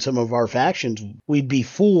put in some of our factions, we'd be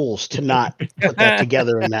fools to not put that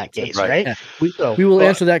together in that case, right? Yeah. We will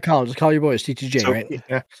answer that call. Just call your boys, TTJ, right?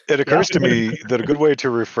 Yeah. It occurs to me that a good way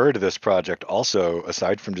to refer to this project also,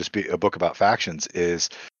 aside from just a book about factions, is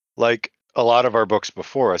like a lot of our books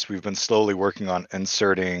before us, we've been slowly working on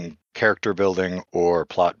inserting character building or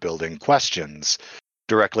plot building questions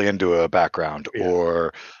directly into a background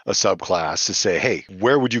or a subclass to say, hey,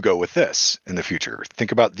 where would you go with this in the future?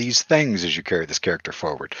 Think about these things as you carry this character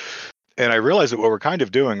forward. And I realize that what we're kind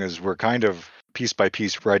of doing is we're kind of piece by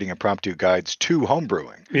piece writing impromptu guides to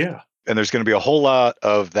homebrewing. Yeah. And there's going to be a whole lot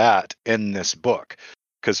of that in this book.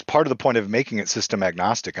 Because part of the point of making it system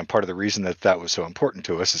agnostic, and part of the reason that was so important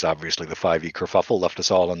to us, is obviously the 5e kerfuffle left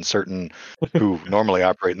us all uncertain who normally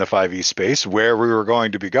operate in the 5e space where we were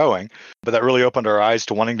going to be going. But that really opened our eyes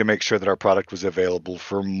to wanting to make sure that our product was available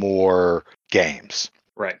for more games.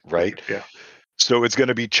 Right. Yeah. So it's going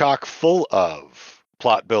to be chock full of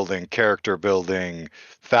plot building, character building,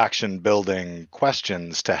 faction building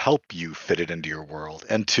questions to help you fit it into your world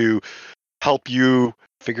and to help you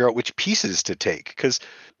figure out which pieces to take, because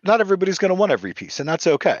not everybody's going to want every piece, and that's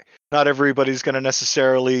okay. Not everybody's going to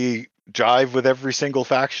necessarily jive with every single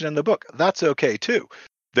faction in the book. That's okay too.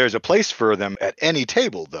 There's a place for them at any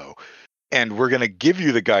table, though, and we're going to give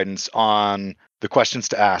you the guidance on the questions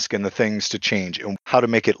to ask and the things to change and how to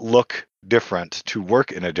make it look different to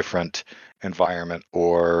work in a different environment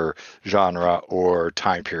or genre or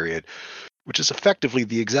time period, which is effectively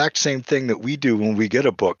the exact same thing that we do when we get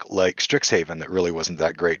a book like Strixhaven that really wasn't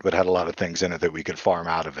that great, but had a lot of things in it that we could farm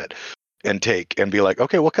out of it and take and be like,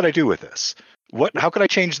 okay, what could I do with this? How could I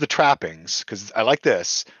change the trappings? Because I like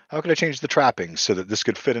this. How could I change the trappings so that this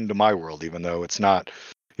could fit into my world, even though it's not,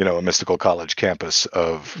 a mystical college campus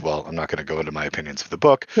of, well, I'm not going to go into my opinions of the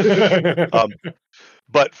book.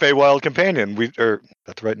 But Feywild Companion, that's the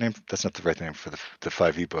right name? That's not the right name for the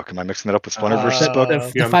 5e book. Am I mixing that up with Splinterverse's book?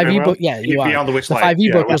 The 5e book, yeah, you are. Beyond the The Witchlight.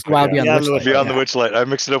 5e book was the Wild Beyond the Witchlight. Beyond the Witchlight. I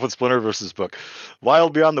mixed it up with Splinterverse's book.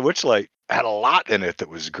 Wild Beyond the Witchlight had a lot in it that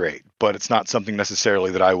was great, but it's not something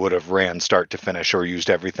necessarily that I would have ran start to finish or used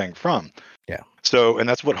everything from. Yeah. So, and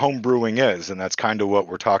that's what homebrewing is, and that's kind of what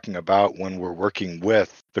we're talking about when we're working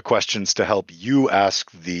with the questions to help you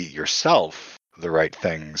ask yourself the right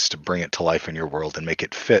things to bring it to life in your world and make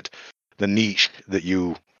it fit the niche that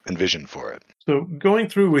you envision for it. So going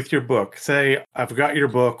through with your book, say I've got your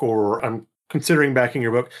book or I'm considering backing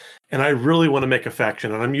your book, and I really want to make a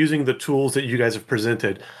faction, and I'm using the tools that you guys have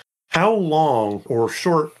presented. How long or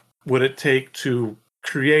short would it take to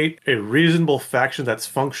create a reasonable faction that's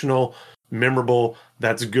functional, memorable,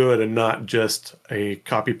 that's good, and not just a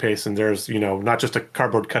copy paste? And there's, not just a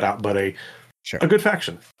cardboard cutout, but a good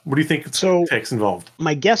faction. What do you think it takes involved?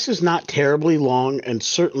 My guess is not terribly long, and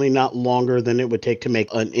certainly not longer than it would take to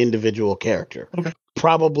make an individual character. Okay.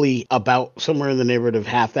 Probably about somewhere in the neighborhood of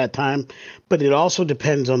half that time, but it also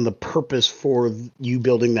depends on the purpose for you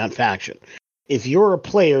building that faction. If you're a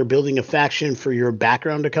player building a faction for your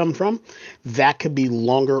background to come from, that could be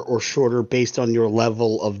longer or shorter based on your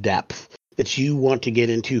level of depth that you want to get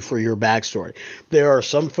into for your backstory. There are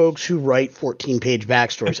some folks who write 14-page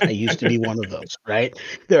backstories. I used to be one of those, right?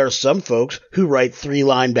 There are some folks who write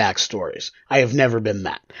 3-line backstories. I have never been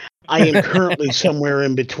that. I am currently somewhere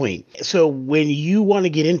in between. So when you want to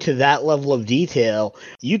get into that level of detail,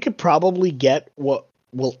 you could probably get what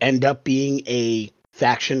will end up being a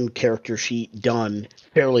faction character sheet done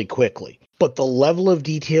fairly quickly. But the level of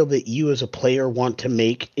detail that you as a player want to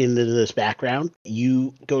make into this background,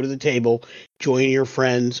 you go to the table, join your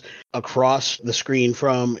friends across the screen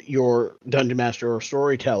from your dungeon master or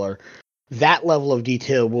storyteller. That level of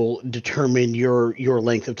detail will determine your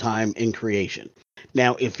length of time in creation.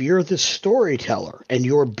 Now, if you're the storyteller and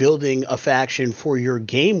you're building a faction for your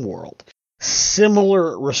game world,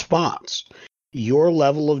 similar response. Your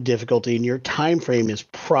level of difficulty and your time frame is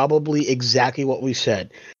probably exactly what we said.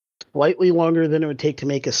 Slightly longer than it would take to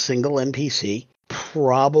make a single NPC,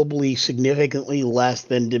 probably significantly less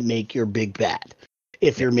than to make your big bad,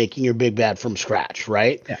 if you're making your big bad from scratch,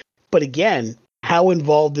 right? Yeah. But again, how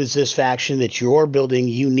involved is this faction that you're building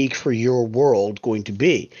unique for your world going to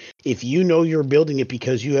be? If you know you're building it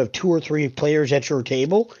because you have 2 or 3 players at your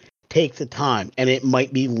table, take the time, and it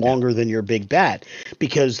might be longer than your big bad,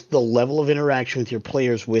 because the level of interaction with your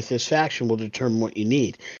players with this faction will determine what you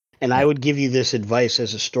need. And I would give you this advice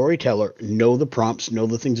as a storyteller: know the prompts, know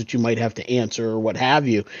the things that you might have to answer or what have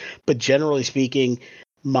you. But generally speaking,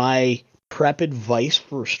 my prep advice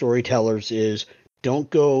for storytellers is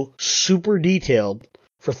don't go super detailed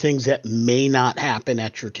for things that may not happen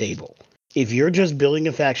at your table. If you're just building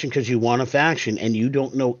a faction because you want a faction and you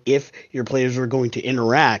don't know if your players are going to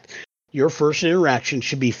interact, your first interaction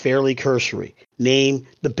should be fairly cursory. Name,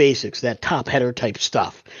 the basics, that top header type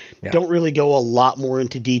stuff. Yeah. Don't really go a lot more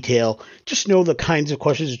into detail. Just know the kinds of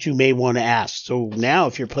questions that you may want to ask. So now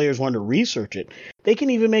if your players want to research it, they can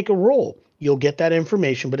even make a roll. You'll get that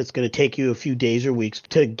information, but it's going to take you a few days or weeks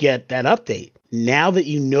to get that update. Now that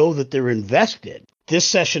you know that they're invested, this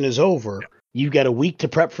session is over. You've got a week to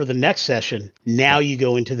prep for the next session. Now you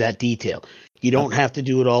go into that detail. You don't have to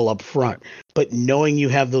do it all up front. But knowing you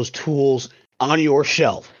have those tools on your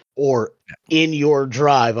shelf or in your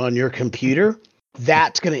drive on your computer,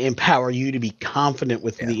 that's going to empower you to be confident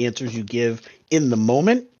with the answers you give in the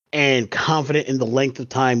moment and confident in the length of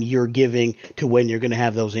time you're giving to when you're going to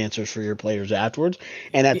have those answers for your players afterwards.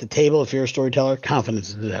 And at the table, if you're a storyteller,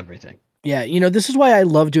 confidence is everything. Yeah, this is why I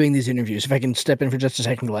love doing these interviews. If I can step in for just a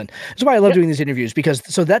second, Glenn. This is why I love doing these interviews, because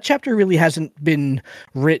so that chapter really hasn't been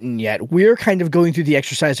written yet. We're kind of going through the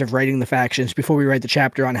exercise of writing the factions before we write the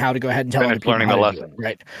chapter on how to go ahead and tell other people learning how the to lesson. do it,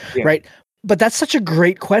 right? Yeah. Right. But that's such a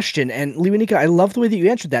great question. And Lewanika, I love the way that you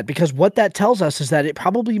answered that, because what that tells us is that it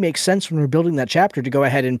probably makes sense when we're building that chapter to go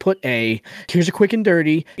ahead and put here's a quick and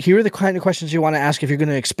dirty. Here are the kind of questions you want to ask if you're going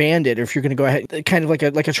to expand it, or if you're going to go ahead, kind of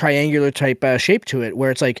like a triangular type shape to it, where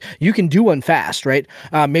it's like you can do one fast, right?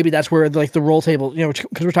 Maybe that's where like the roll table,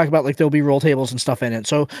 because we're talking about like there'll be roll tables and stuff in it.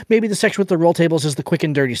 So maybe the section with the roll tables is the quick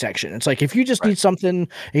and dirty section. It's like if you just need something,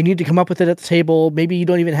 you need to come up with it at the table. Maybe you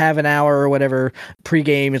don't even have an hour or whatever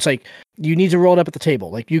pregame. It's like you need to roll it up at the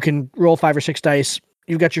table. Like you can roll 5 or 6 dice.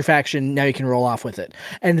 You've got your faction. Now you can roll off with it.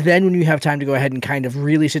 And then when you have time to go ahead and kind of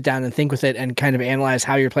really sit down and think with it and kind of analyze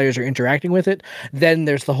how your players are interacting with it, then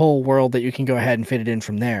there's the whole world that you can go ahead and fit it in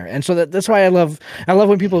from there. And so that's why I love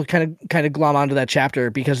when people kind of glom onto that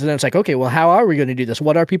chapter, because then it's like, okay, well, how are we going to do this?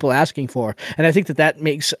 What are people asking for? And I think that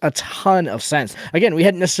makes a ton of sense. Again, we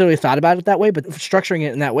hadn't necessarily thought about it that way, but structuring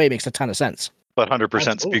it in that way makes a ton of sense. But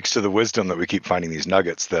 100% speaks to the wisdom that we keep finding these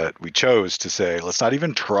nuggets, that we chose to say, let's not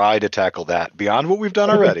even try to tackle that beyond what we've done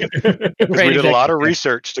already. Right, we did a lot of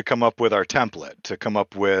research to come up with our template, to come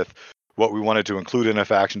up with what we wanted to include in a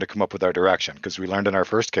faction to come up with our direction. Because we learned in our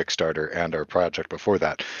first Kickstarter and our project before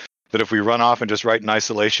that if we run off and just write in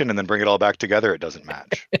isolation and then bring it all back together, it doesn't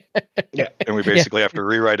match. Yeah. And we basically have to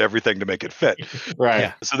rewrite everything to make it fit. Right.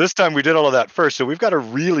 Yeah. So this time we did all of that first. So we've got a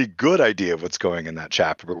really good idea of what's going in that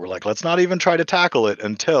chapter, but we're like, let's not even try to tackle it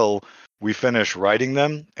until we finish writing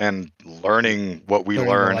them and learning what we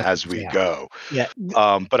learn as we go. Yeah.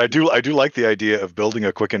 But I do like the idea of building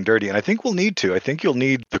a quick and dirty, and I think we'll need to. I think you'll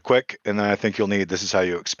need the quick, and then I think you'll need this is how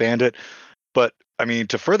you expand it. But I mean,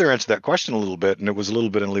 to further answer that question a little bit, and it was a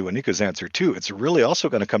little bit in Lewanika's answer too, it's really also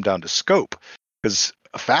going to come down to scope, because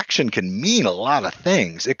a faction can mean a lot of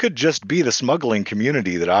things. It could just be the smuggling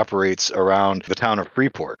community that operates around the town of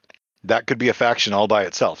Freeport. That could be a faction all by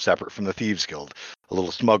itself, separate from the Thieves Guild, a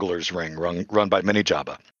little smuggler's ring run by Mini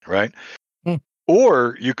Jabba, right?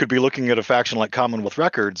 Or you could be looking at a faction like Commonwealth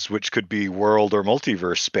Records, which could be world or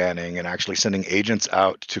multiverse spanning and actually sending agents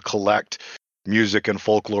out to collect music and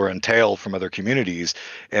folklore and tale from other communities.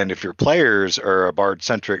 And if your players are a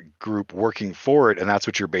bard-centric group working for it, and that's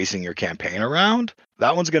what you're basing your campaign around,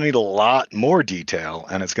 that one's going to need a lot more detail,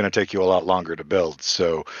 and it's going to take you a lot longer to build.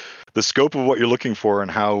 So the scope of what you're looking for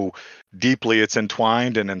and how deeply it's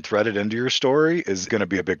entwined and threaded into your story is going to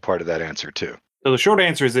be a big part of that answer too. So the short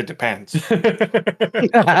answer is it depends.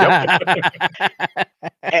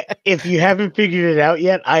 If you haven't figured it out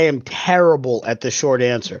yet, I am terrible at the short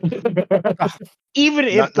answer. Even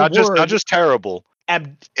if not just terrible,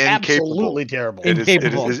 absolutely terrible. It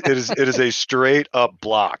is a straight up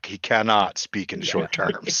block. He cannot speak in short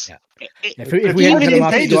terms. Yeah. If we had 14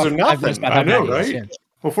 off, pages are I've nothing. I know, right?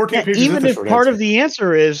 Well, 14 pages even is if the short part answer. of the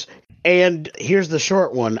answer is, and here's the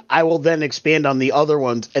short one, I will then expand on the other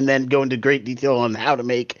ones and then go into great detail on how to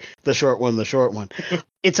make the short one the short one.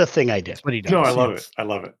 It's a thing I did. That's what he does. No, I love it. I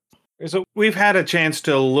love it. So we've had a chance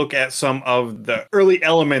to look at some of the early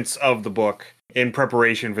elements of the book in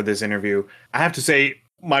preparation for this interview. I have to say,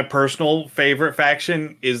 my personal favorite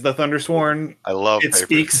faction is the Thundersworn. I love it.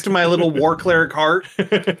 Speaks to my little war cleric heart.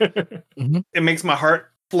 It makes my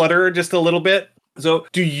heart flutter just a little bit. So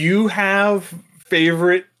do you have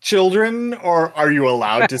favorite children, or are you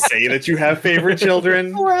allowed to say that you have favorite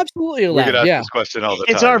children? We're absolutely allowed. We could ask this question all the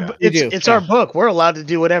It's time. our it's our book. We're allowed to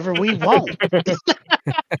do whatever we want.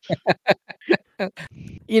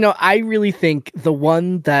 I really think the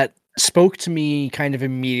one that spoke to me kind of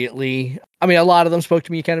immediately, I mean, a lot of them spoke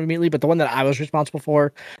to me kind of immediately, but the one that I was responsible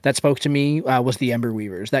for that spoke to me was the Ember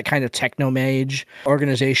Weavers, that kind of techno-mage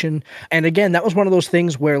organization. And again, that was one of those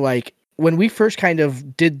things where, like, when we first kind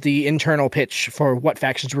of did the internal pitch for what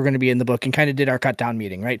factions were going to be in the book and kind of did our cut down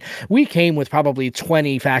meeting, right? We came with probably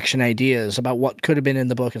 20 faction ideas about what could have been in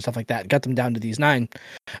the book and stuff like that, got them down to these 9.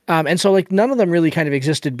 And so, like, none of them really kind of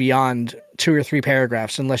existed beyond 2 or 3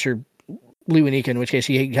 paragraphs, unless you're Lewanika, in which case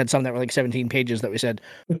he had some that were like 17 pages that we said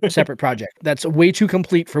separate project. That's way too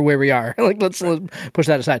complete for where we are. Like, let's push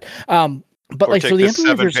that aside. But or like, take so the the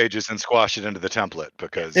 7 Weavers, pages and squash it into the template,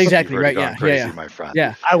 because exactly you've already right. gone crazy, Yeah. my friend.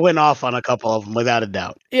 Yeah. I went off on a couple of them without a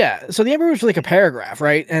doubt. Yeah. So the Ember was like a paragraph,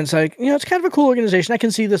 right? And it's like, it's kind of a cool organization. I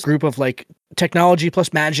can see this group of like technology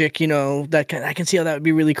plus magic, that I can see how that would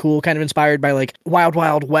be really cool, kind of inspired by like Wild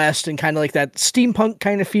Wild West and kind of like that steampunk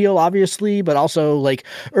kind of feel, obviously, but also like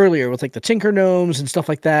earlier with like the Tinker Gnomes and stuff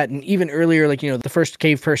like that. And even earlier, like, the first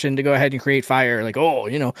cave person to go ahead and create fire, like, so,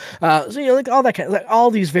 like all that kind of, like,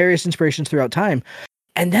 all these various inspirations throughout time.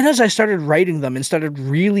 And then as I started writing them and started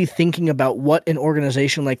really thinking about what an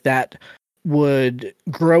organization like that would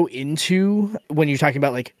grow into, when you're talking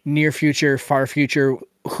about like near future, far future,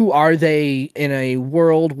 who are they in a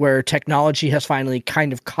world where technology has finally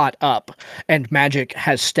kind of caught up and magic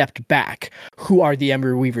has stepped back? Who are the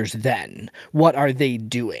Ember Weavers then? What are they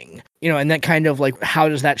doing? And that kind of like, how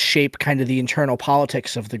does that shape kind of the internal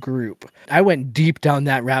politics of the group? I went deep down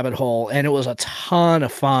that rabbit hole, and it was a ton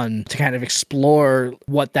of fun to kind of explore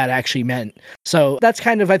what that actually meant. So that's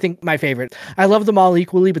kind of, I think, my favorite. I love them all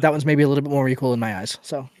equally, but that one's maybe a little bit more equal in my eyes.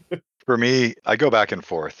 So for me, I go back and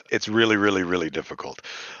forth. It's really, really, really difficult.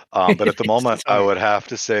 But at the moment, I would have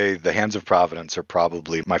to say the Hands of Providence are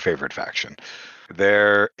probably my favorite faction.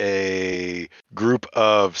 They're a group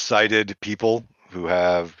of sighted people who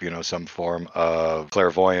have, some form of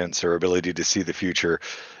clairvoyance or ability to see the future.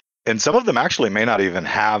 And some of them actually may not even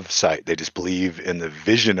have sight. They just believe in the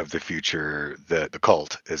vision of the future that the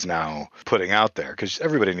cult is now putting out there, because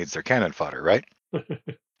everybody needs their cannon fodder, right?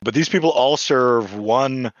 But these people all serve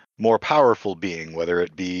one more powerful being, whether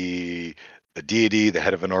it be a deity, the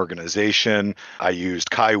head of an organization. I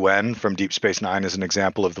used Kai Wen from Deep Space Nine as an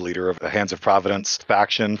example of the leader of the Hands of Providence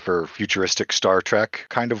faction for futuristic Star Trek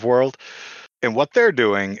kind of world. And what they're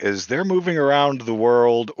doing is they're moving around the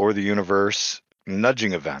world or the universe,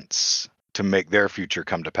 nudging events to make their future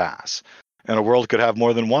come to pass. And a world could have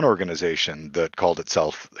more than one organization that called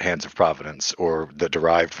itself Hands of Providence or that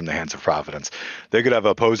derived from the Hands of Providence. They could have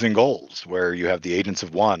opposing goals where you have the agents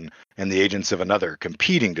of one and the agents of another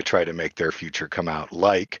competing to try to make their future come out,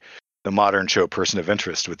 like the modern show Person of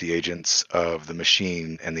Interest with the agents of the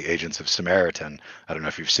Machine and the agents of Samaritan. I don't know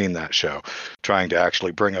if you've seen that show, trying to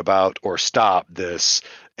actually bring about or stop this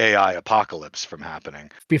AI apocalypse from happening.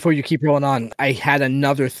 Before you keep rolling on, I had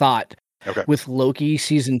another thought. Okay. With Loki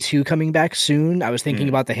season 2 coming back soon, I was thinking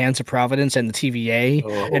about the Hands of Providence and the TVA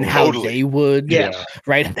and how they would,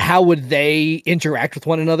 right? How would they interact with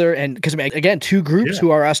one another? And because, again, two groups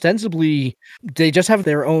who are ostensibly, they just have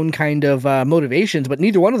their own kind of motivations, but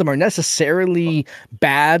neither one of them are necessarily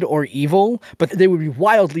bad or evil, but they would be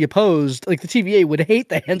wildly opposed. Like the TVA would hate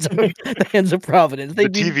the Hands of Providence.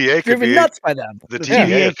 They'd the be TVA driven nuts by them. The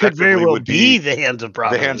TVA could very well be the Hands of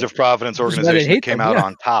Providence. The Hands of Providence organization that came out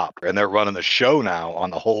on top, and they're running the show now on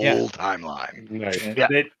the whole timeline. Nice.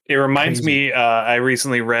 It reminds me. I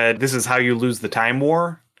recently read "This Is How You Lose the Time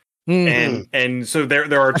War," and so there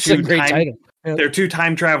are there are two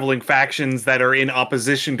time traveling factions that are in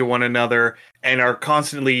opposition to one another and are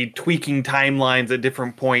constantly tweaking timelines at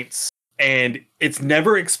different points. And it's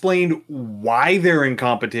never explained why they're in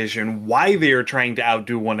competition, why they're trying to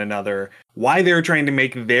outdo one another, why they're trying to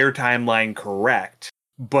make their timeline correct.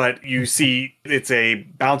 But you see it's a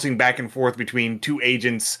bouncing back and forth between two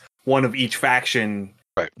agents, one of each faction.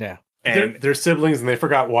 Right. Yeah. And they're siblings and they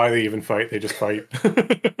forgot why they even fight. They just fight.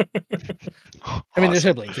 I mean, they're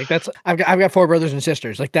siblings. Like I've got 4 brothers and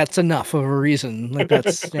sisters. Like that's enough of a reason. Like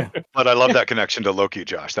that's But I love that connection to Loki,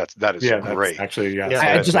 Josh. That is great. Actually,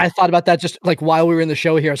 I thought about that just like while we were in the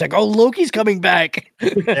show here. I was like, oh, Loki's coming back. So,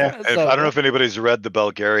 I don't know if anybody's read the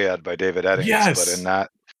Belgariad by David Eddings, but in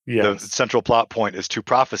that the central plot point is 2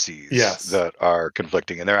 prophecies that are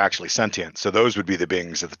conflicting, and they're actually sentient. So those would be the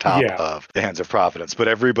beings at the top of the Hands of Providence. But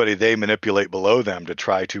everybody they manipulate below them to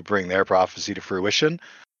try to bring their prophecy to fruition.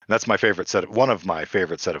 And that's my favorite one of my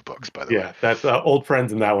favorite set of books, by the way. Yeah, that's Old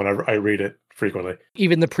Friends in that one. I read it frequently.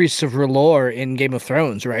 Even the Priests of R'hllor in Game of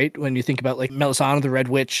Thrones, right? When you think about like Melisandre the Red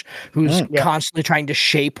Witch, who's constantly trying to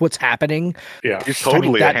shape what's happening. Yeah, he's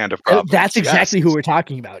totally a hand of Providence. That's exactly who we're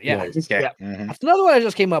talking about. Yeah. Nice. Mm-hmm. That's another one I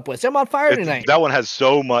just came up with. So I'm on fire tonight. That one has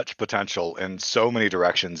so much potential and so many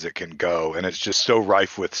directions it can go, and it's just so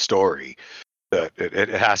rife with story that it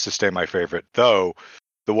has to stay my favorite. Though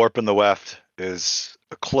The Warp and the Weft is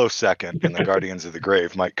a close second, and the Guardians of the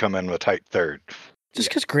Grave might come in a tight third. Just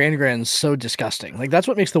because Gran-Gran's so disgusting. Like, that's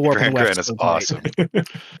what makes the Warp and the Weft is so awesome.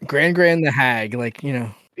 Gran the Hag, like, you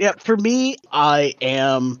know. Yeah, for me, I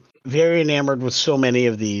am very enamored with so many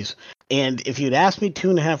of these. And if you'd asked me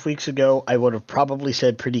 2.5 weeks ago, I would have probably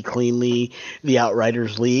said pretty cleanly the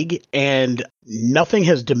Outriders League. And nothing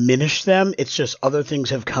has diminished them. It's just other things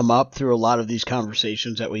have come up through a lot of these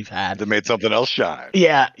conversations that we've had. That made something else shine.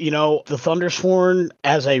 Yeah, the Thundersworn,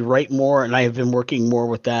 as I write more, and I have been working more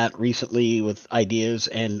with that recently with ideas,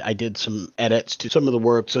 and I did some edits to some of the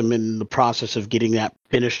works. I'm in the process of getting that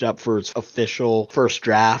finished up for its official first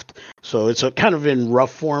draft. So it's kind of in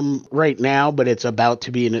rough form right now, but it's about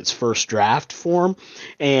to be in its first draft form.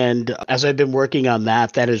 And as I've been working on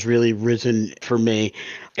that has really risen for me.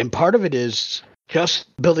 And part of it is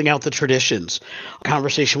just building out the traditions. A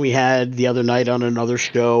conversation we had the other night on another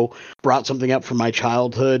show brought something up from my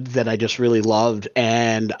childhood that I just really loved.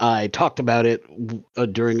 And I talked about it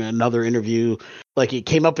during another interview. Like it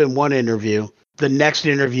came up in one interview. The next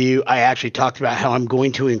interview, I actually talked about how I'm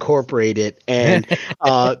going to incorporate it. And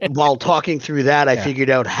while talking through that, I figured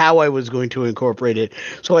out how I was going to incorporate it.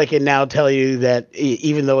 So I can now tell you that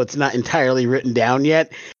even though it's not entirely written down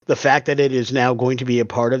yet, the fact that it is now going to be a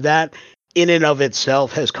part of that in and of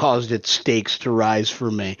itself has caused its stakes to rise for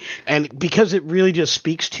me. And because it really just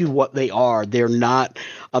speaks to what they are. They're not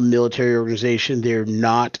a military organization. They're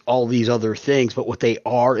not all these other things, but what they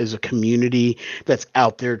are is a community that's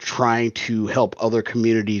out there trying to help other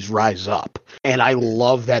communities rise up. And I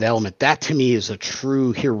love that element. That to me is a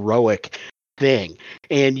true heroic thing.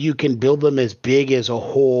 And you can build them as big as a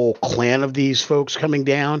whole clan of these folks coming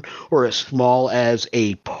down, or as small as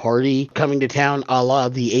a party coming to town, a la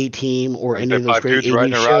the A-Team or any of those great 80s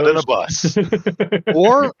riding around in a bus.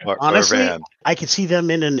 Or honestly, I could see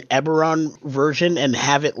them in an Eberron version and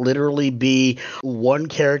have it literally be one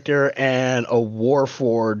character and a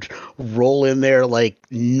Warforged roll in there like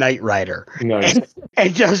Knight Rider. Nice.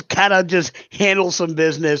 And just kind of just handle some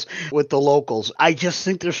business with the locals. I just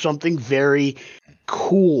think there's something very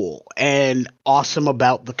cool and awesome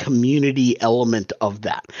about the community element of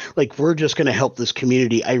that. Like, we're just going to help this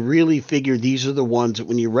community. I really figure these are the ones that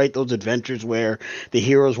when you write those adventures where the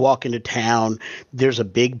heroes walk into town, there's a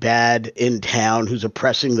big bad in town who's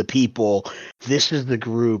oppressing the people. This is the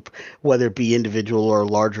group, whether it be individual or a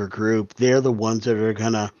larger group, they're the ones that are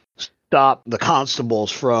going to stop the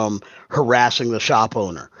constables from harassing the shop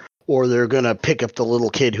owner. Or they're going to pick up the little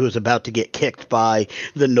kid who is about to get kicked by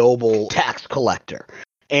the noble tax collector.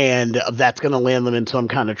 And that's going to land them in some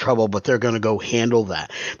kind of trouble, but they're going to go handle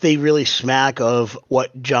that. They really smack of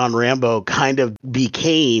what John Rambo kind of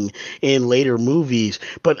became in later movies,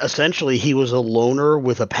 but essentially he was a loner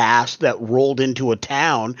with a past that rolled into a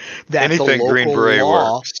town that Anything the local Green Beret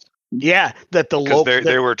law, works. Yeah, that the Because local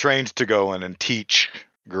they were trained to go in and teach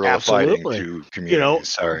guerrilla Absolutely. fighting to communities.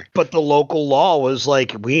 Sorry. But the local law was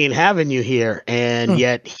like, we ain't having you here. And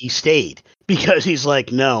yet he stayed because he's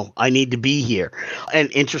like, no, I need to be here.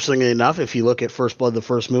 And interestingly enough, if you look at First Blood, the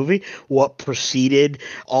first movie, what preceded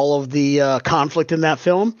all of the conflict in that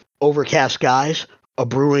film? Overcast skies, a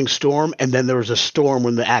brewing storm, and then there was a storm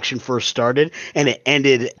when the action first started, and it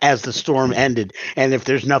ended as the storm ended. And if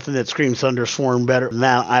there's nothing that screams thunderstorm better than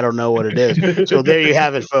that, I don't know what it is. So there you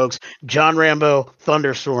have it, folks. John Rambo,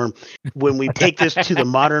 Thunderstorm. When we take this to the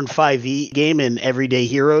modern 5e game in Everyday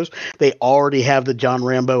Heroes, they already have the John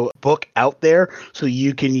Rambo book out there, so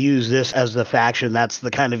you can use this as the faction. That's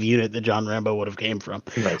the kind of unit that John Rambo would have came from.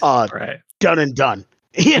 Nice. Right. Done and done.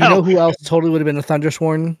 You know who else totally would have been a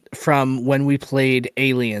Thundersworn from when we played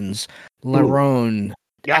Aliens? Larone.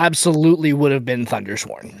 Yep. Absolutely would have been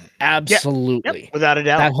Thundersworn. Absolutely. Yep, without a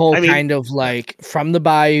doubt. That whole kind of like from the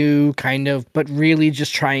bayou kind of, but really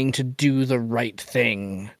just trying to do the right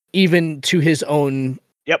thing, even to his own.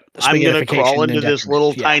 Yep, I'm going to crawl into this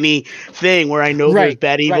little tiny thing where I know there's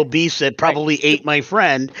bad evil beasts that probably ate my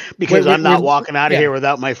friend because I'm not walking out of here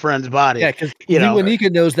without my friend's body. Yeah, because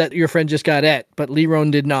Lewanika knows that your friend just got et, but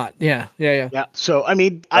Leron did not. Yeah. So, I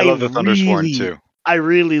mean, I love the Thundersworn too. I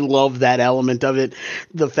really love that element of it.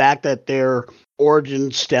 The fact that their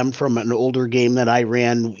origins stem from an older game that I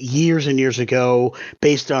ran years and years ago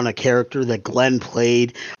based on a character that Glenn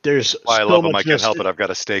played. There's I love them. I can't help it. I've got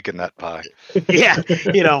a stake in that pie. Yeah.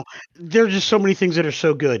 There's just so many things that are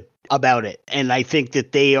so good about it. And I think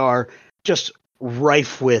that they are just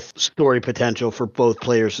rife with story potential for both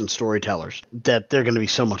players and storytellers, that they're going to be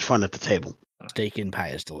so much fun at the table. Steak and pie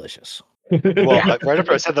is delicious. Well, right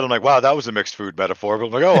after I said that, I'm like, wow, that was a mixed food metaphor. But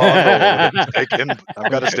I'm like, I'll go with it. I've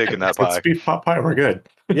got a steak in that pie. It's beef pot pie. We're good.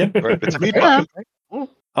 Yeah. Right, it's a meat pie.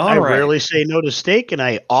 I rarely say no to steak, and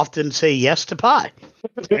I often say yes to pie.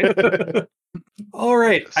 All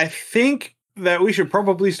right. I think that we should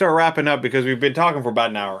probably start wrapping up because we've been talking for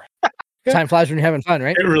about an hour. Time flies when you're having fun,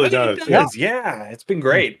 right? It really does. Yeah, it's been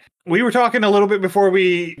great. We were talking a little bit before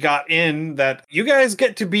we got in that you guys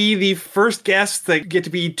get to be the first guests that get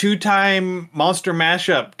to be 2-time Monster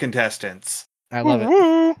Mashup contestants. I love it.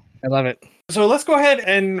 I love it. So let's go ahead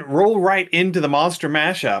and roll right into the Monster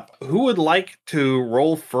Mashup. Who would like to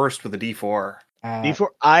roll first with a D4? D4.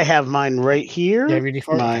 I have mine right here. Yeah, your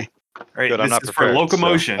D4. All right, Good, this I'm not is prepared, for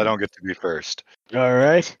locomotion. So I don't get to be first. All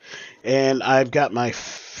right. And I've got my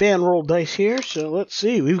fan roll dice here. So let's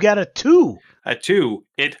see. We've got a 2. A 2.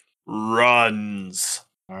 It runs.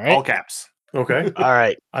 All right. All caps. Okay. All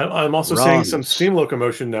right. I'm also seeing some steam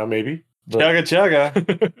locomotion now, maybe. Chugga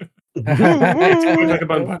chugga.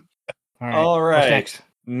 All right. Next?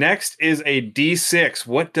 Next is a D6.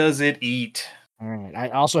 What does it eat? All right. I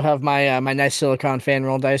also have my my nice silicon fan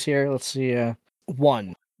roll dice here. Let's see.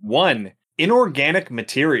 1. 1. Inorganic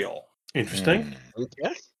material. Interesting.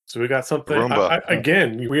 Okay. So we got something. Roomba.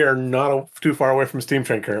 Again, we are not too far away from Steam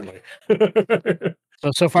Train currently.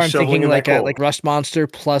 So far, I'm thinking like coal. like Rust Monster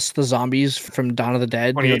plus the zombies from Dawn of the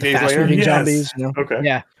Dead. 28 the days fast later? moving Yes. zombies. Okay.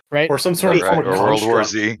 Yeah. Right. Or some sort of Right, form or of World War construct.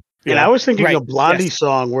 Z. And I was thinking Right. of Blondie Yes.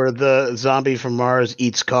 song where the zombie from Mars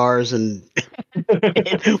eats cars and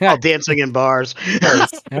while dancing in bars.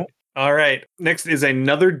 All right. Next is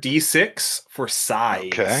another D6 for size.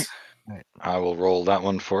 Okay. I will roll that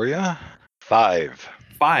one for you. 5.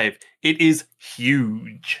 5. It is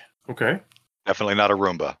huge. Okay. Definitely not a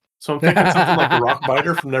Roomba. So I'm thinking something like the Rock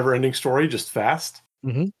Biter from Neverending Story, just fast.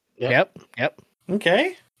 Mm-hmm. Yep.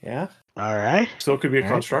 Okay. Yeah. All right. Still could be a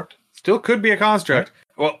construct. Still could be a construct.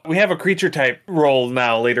 Well, we have a creature type roll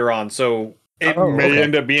now later on, so it may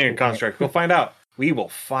end up being a construct. We'll find out. We will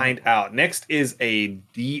find out. Next is a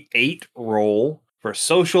D8 roll for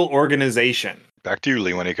social organization. Back to you,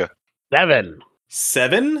 Lewanika. 7.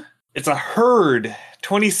 7? It's a herd.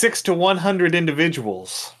 26 to 100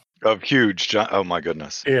 individuals. Of huge. Oh my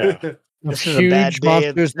goodness. Yeah. This is a bad huge day.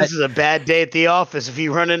 monsters. This is a bad day at the office if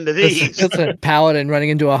you run into these. It's a paladin running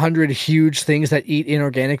into 100 huge things that eat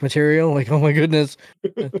inorganic material. Like, oh my goodness,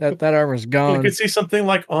 that armor's You gone. could see something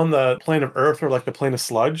like on the plane of Earth or like the plane of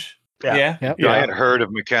sludge. Yeah. Yep. Giant herd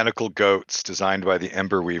of mechanical goats designed by the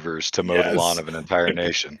Ember Weavers to mow the lawn of an entire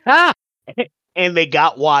nation. And they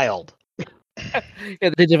got wild.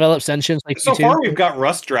 Yeah, they develop sentience like So you far, too. we've got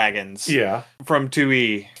rust dragons. Yeah. From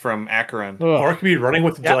 2E from Acheron. Ugh. Or it could be running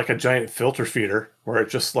with Yep. like a giant filter feeder where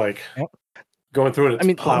it's just like Yep. going through and it's I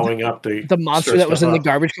mean, plowing up the monster stir that was stuff in the up.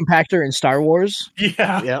 garbage compactor in Star Wars.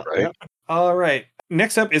 Yeah. Yeah. Right. Yep. All right.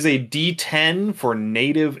 Next up is a D10 for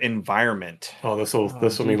native environment. Oh, this will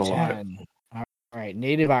mean a lot. D10. All right,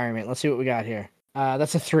 native environment. Let's see what we got here.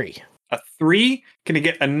 That's a 3. A 3. Can you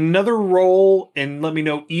get another roll and let me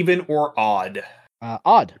know even or odd?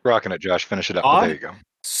 Odd. Rocking it, Josh. Finish it up. Odd? There you go.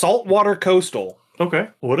 Saltwater coastal. Okay.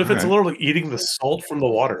 What if it's Alright. literally eating the salt from the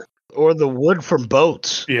water? Or the wood from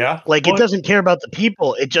boats. Yeah. Like Well, it doesn't care about the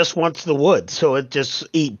people; it just wants the wood. So it just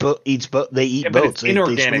eats boats. They eat Yeah, but boats. it's They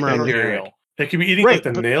inorganic swim around. material. It could be eating Right, like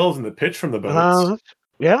the but- nails and the pitch from the boats.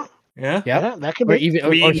 Yeah, Yeah. Yep. yeah, that could Or be. even, or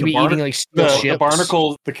We it eat could be the barna- eating like steel The ships.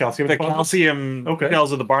 barnacles, The calcium. the deposits? calcium Okay.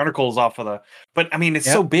 shells of the barnacles off of the. But I mean, it's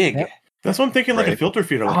Yep, so big. yep. That's what I'm thinking, like a Right. filter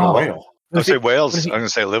feeder, like Oh. a whale. I would say whales. what if I'm going to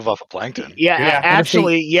say live off of plankton. Yeah, Yeah.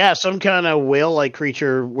 actually, yeah, some kind of whale-like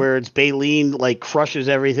creature where its baleen like crushes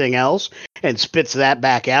everything else and spits that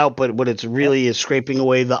back out, but what it's really is scraping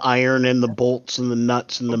away the iron and the bolts and the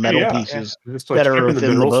nuts and the Okay, metal yeah. pieces. Just like that are stripping the within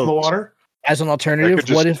the minerals from the boats. water. As an It alternative, could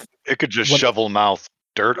just, what if it could just what- shovel mouth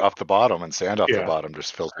dirt off the bottom and sand off the Yeah. bottom,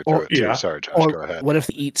 just filter Or- through it too. yeah. Sorry, Josh. or Go ahead. what if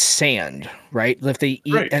they eat sand, right? If they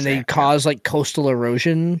eat Right, and they sand, yeah. cause like coastal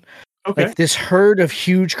erosion, Okay. like this herd of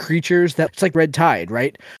huge creatures that's like red tide,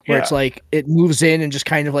 right? Where it's Yeah. like it moves in and just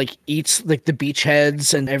kind of like eats like the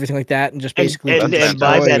beachheads and everything like that, and just basically and That's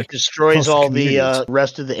by destroy that destroys coastal all the communities.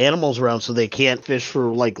 rest of the animals around, so they can't fish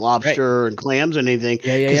for like lobster and clams and anything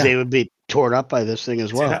Yeah, yeah, because yeah. they would be torn up by this thing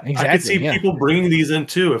as well. Yeah, I could Exactly, see yeah. people bringing these in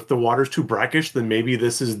too. If the water's too brackish, then maybe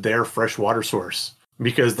this is their fresh water source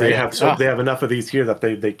because they Right. have they have enough of these here that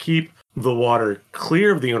they keep the water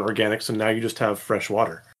clear of the inorganics, and now you just have fresh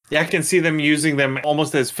water. Yeah, I can see them using them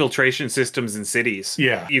almost as filtration systems in cities.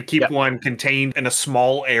 Yeah. You keep one contained in a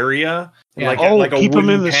small area. Yeah. Like Oh, a keep them in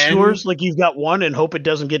wooden the pen. sewers like you've got one and hope it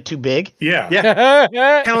doesn't get too big. Yeah. Yeah.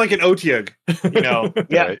 Kind of like an otyug, you know.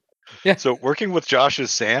 Yeah. Right. Yeah. So working with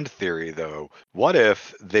Josh's sand theory, though, what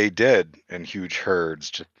if they did in huge herds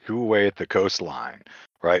just chew away at the coastline,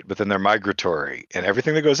 right? But then they're migratory, and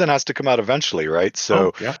everything that goes in has to come out eventually, right? So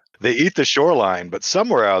Oh, yeah. they eat the shoreline, but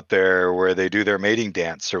somewhere out there where they do their mating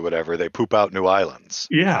dance or whatever, they poop out new islands.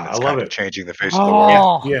 Yeah, And I it's love kind of it. changing the face of the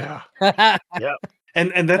world. Oh, Yeah.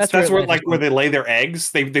 And that's That's where where it like lands. where they lay their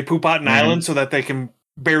eggs. They poop out an Mhm. island so that they can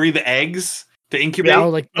bury the eggs to incubate. oh,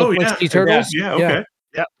 like Oh, like yeah. sea turtles. Yeah. Okay.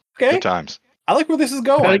 Okay. Good times. I like where this is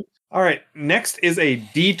going. Like- All right. Next is a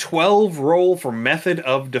D12 roll for method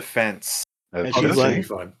of defense. And Oh, she's this like- would be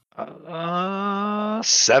fun.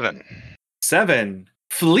 7. 7.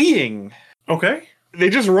 Fleeing. Okay. They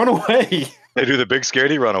just run away. They do the big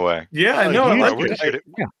scaredy runaway. Yeah, I Oh, know. I huge like We're it. just here to-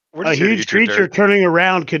 Yeah. we're A just here to huge eat your creature dirt. turning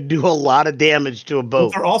around could do a lot of damage to a But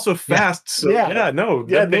boat. they're also fast. So Yeah. no.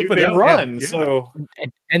 Yeah, that- they but yeah, run. yeah. So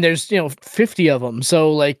And there's 50 of them.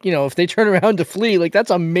 So like if they turn around to flee, like that's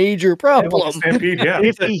a major Yeah, like a problem. stampede, yeah.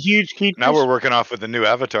 50 huge creatures. Now we're working off with the new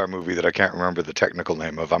Avatar movie that I can't remember the technical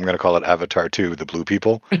name of. I'm going to call it Avatar 2, the Blue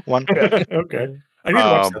People one. Okay. I need to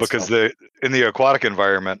watch that Because stuff. in the aquatic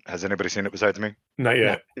environment, has anybody seen it besides me? Not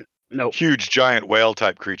yet. No. Huge giant whale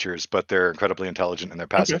type creatures, but they're incredibly intelligent and they're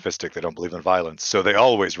pacifistic. They don't believe in violence, so they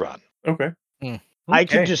always run. Okay. I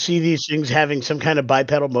could Okay. just see these things having some kind of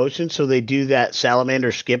bipedal motion, so they do that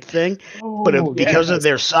salamander skip thing. But because of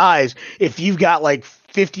their size, if you've got like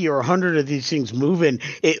 50 or 100 of these things moving,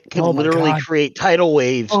 it can Oh my literally God. create tidal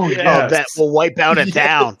waves yes. that will wipe out a Yes.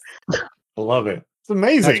 town. Love it. it's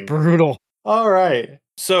amazing. That's brutal. All right.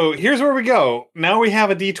 So here's where we go. Now we have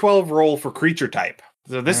a D12 roll for creature type.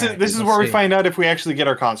 So this All is right, this is let's where we see. find out if we actually get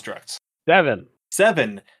our constructs. 7.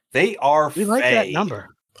 7. They are We like that Fae. number.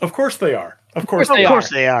 Of course they are. Of course They Of are. course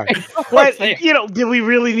they are. Of course What? they- Did we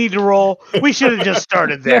really need to roll? We should have just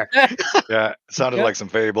started there. Yeah, it sounded Yeah. like some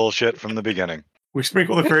fairy bullshit from the beginning. We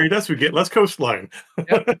sprinkle the fairy dust, we get less coastline.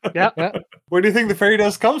 Where do you think the fairy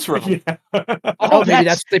dust comes from? Yeah. Oh, maybe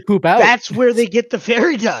that's what they poop out. That's where they get the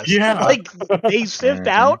fairy dust. Yeah. Like they sift Mhm.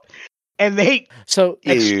 out and they So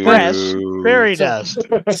express Ew. fairy So- dust.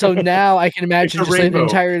 so now I can imagine It's a just an rainbow.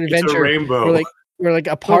 entire It's a adventure rainbow. where like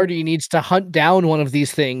a party needs to hunt down one of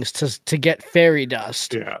these things to get fairy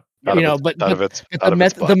dust. yeah. but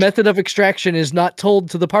the method of extraction is not told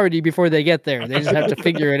to the party before they get there. They just have to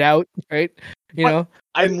figure it out, right?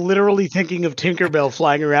 I'm literally thinking of Tinkerbell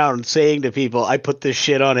flying around and saying to people, "I put this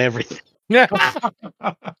shit on everything." Yeah.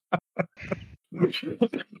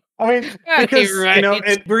 I mean, because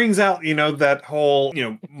it brings out that whole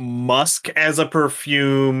musk as a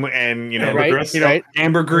perfume, and ambergris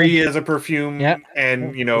as a perfume,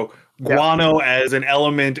 and guano as an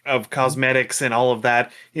element of cosmetics and all of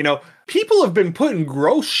that. People have been putting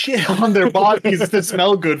gross shit on their bodies to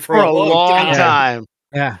smell good for a long time.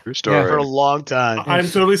 Yeah, true story. For a long time. I'm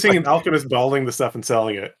totally seeing an alchemist bottling the stuff and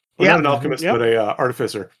selling it. Well, not an alchemist, but a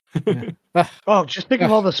artificer. Oh, just think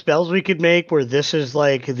of all the spells we could make where this is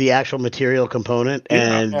like the actual material component,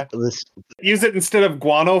 and this use it instead of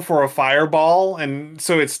guano for a fireball, and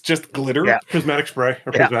so it's just glitter. Prismatic spray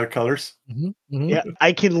or prismatic colors. Yeah,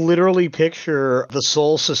 I can literally picture the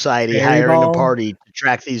Soul Society hiring a party to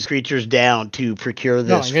track these creatures down to procure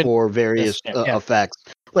this for various effects.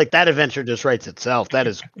 Like, that adventure just writes itself. That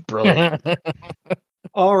is brilliant.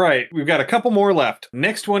 All right, we've got a couple more left.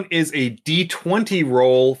 Next one is a D20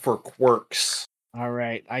 roll for quirks. All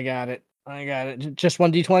right, I got it. Just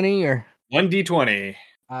one D20 or? One D20.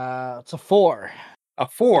 It's a 4. A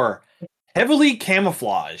 4. Heavily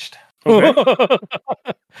camouflaged. Okay.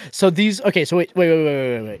 So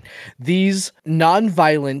wait. These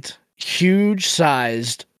non-violent,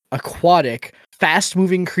 huge-sized, aquatic,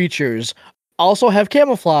 fast-moving creatures also have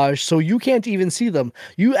camouflage, so you can't even see them.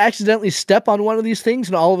 You accidentally step on one of these things,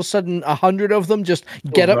 and all of a sudden, 100 of them just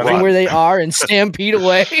get up from where they are and stampede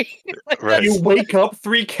away. You wake up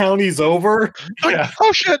 3 counties over.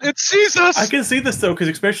 Oh shit! It sees us. I can see this though, because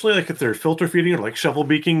especially like if they're filter feeding or like shovel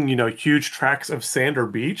beaking, huge tracts of sand or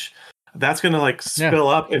beach, that's gonna like spill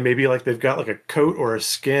up, and maybe like they've got like a coat or a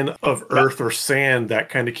skin of earth or sand that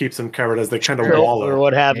kind of keeps them covered as they kind of wallow or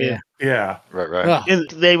what have you. Yeah. Right. And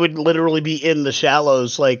they would literally be in the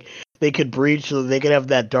shallows. Like, they could breach, so they could have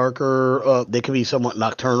that darker, they could be somewhat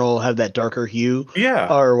nocturnal, have that darker hue.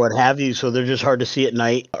 Yeah. Or what have you. So they're just hard to see at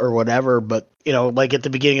night or whatever. But, like at the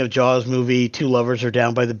beginning of Jaws movie, 2 lovers are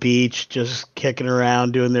down by the beach, just kicking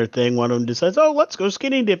around, doing their thing. One of them decides, let's go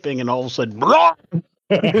skinny dipping. And all of a sudden,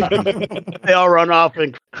 they all run off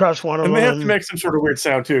and crush one of them. And they have to make some sort of weird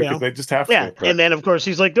sound too, because they just have to. Yeah, right. And then of course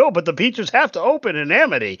he's like, "No, but the beaches have to open in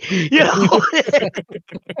Amity."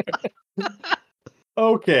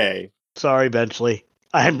 Okay. Sorry, Benchley.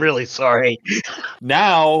 I'm really sorry.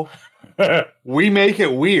 Now we make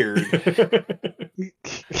it weird.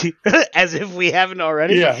 As if we haven't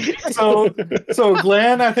already. Yeah. So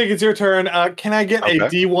Glenn, I think it's your turn. Can I get a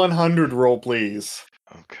D100 roll, please?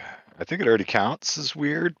 Okay. I think it already counts as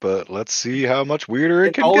weird, but let's see how much weirder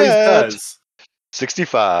it can always get. Does.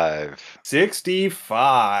 65.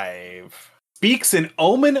 65. Speaks an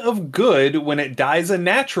omen of good when it dies a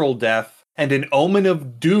natural death, and an omen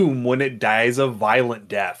of doom when it dies a violent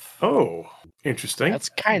death. Oh, interesting. That's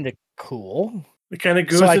kind of cool. It kind of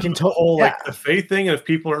goes into the whole like the faith thing, and if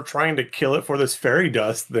people are trying to kill it for this fairy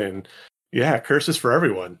dust, then curses for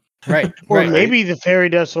everyone. Right. Or maybe the fairy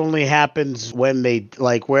dust only happens when they,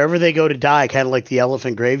 like, wherever they go to die, kind of like the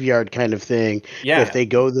elephant graveyard kind of thing. Yeah. If they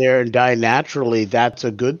go there and die naturally, that's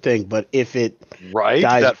a good thing. But if it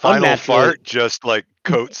dies that final fart just like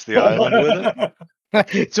coats the island with it.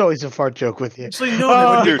 It's always a fart joke with you. Actually,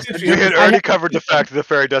 no, dude, you had already covered the fact that the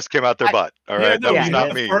fairy dust came out their butt. All right, that was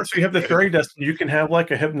not me. So you have the fairy dust, and you can have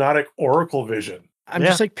like a hypnotic oracle vision. I'm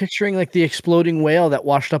just like picturing like the exploding whale that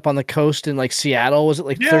washed up on the coast in like Seattle. Was it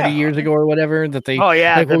like 30 years ago or whatever that they? Oh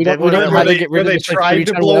yeah, like, we don't know how they get rid of it. They tried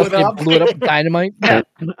to blow it up. They blew it up with dynamite.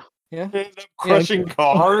 Crushing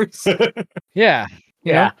cars. Yeah.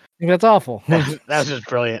 I think that's awful. That's just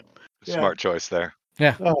brilliant. Smart choice there.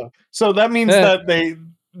 Yeah. So that means that they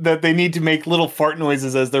need to make little fart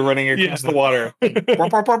noises as they're running across the water.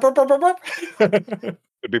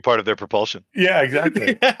 Could be part of their propulsion. Yeah,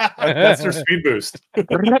 exactly. That's their speed boost. They're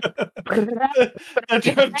turning on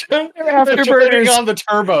the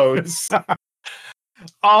turbos.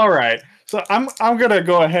 All right. So I'm gonna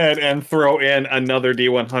go ahead and throw in another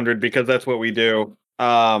D100 because that's what we do.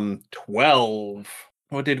 12.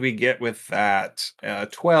 What did we get with that?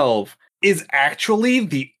 12 is actually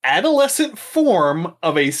the adolescent form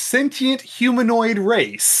of a sentient humanoid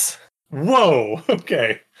race. Whoa.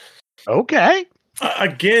 Okay.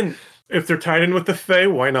 Again, if they're tied in with the Fae,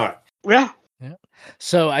 why not? Yeah.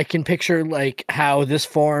 So I can picture like how this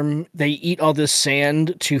form, they eat all this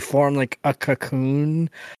sand to form like a cocoon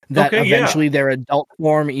that eventually their adult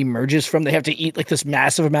form emerges from. They have to eat like this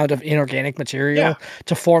massive amount of inorganic material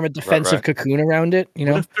to form a defensive cocoon around it.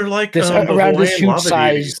 What if they're like this around this huge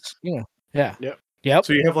size, Yeah. Yep.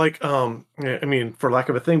 So you have like, I mean, for lack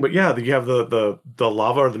of a thing, but yeah, you have the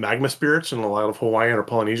lava or the magma spirits in a lot of Hawaiian or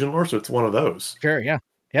Polynesian lore. So it's one of those. Sure. Yeah.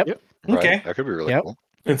 Yep. Okay. Right. That could be really Yep. cool.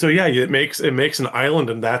 And so yeah, it makes an island,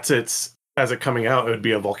 and that's its as it coming out. It would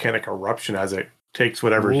be a volcanic eruption as it takes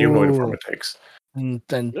whatever humanoid form it takes, and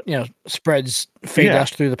then spreads fey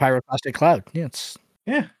dust through the pyroclastic cloud.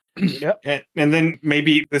 Yeah. Yep. And then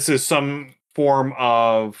maybe this is some form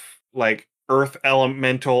of like earth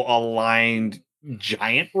elemental aligned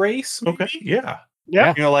giant race. Okay. Yeah.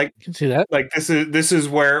 Yeah. You know, like You can see that. like this is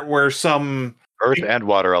where some Earth and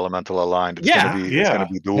water elemental aligned. It's gonna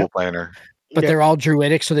be dual planar. But they're all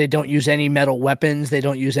druidic, so they don't use any metal weapons. They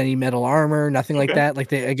don't use any metal armor, nothing like that. Like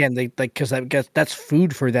they because that's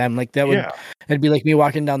food for them. Like that would it'd be like me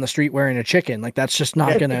walking down the street wearing a chicken. Like that's just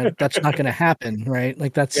not gonna happen, right?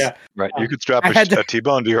 Like that's right. You could strap a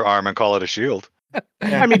T-bone to your arm and call it a shield.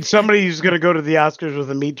 I mean, somebody's going to go to the Oscars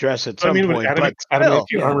with a meat dress at some point. But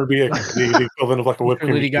adamantium armor be the equivalent of like a whipped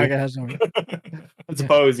cream. Lady Gaga has one. I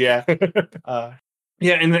suppose, yeah.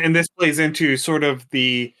 And this plays into sort of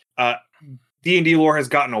the D&D lore has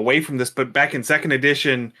gotten away from this, but back in second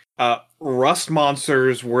edition, rust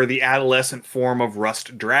monsters were the adolescent form of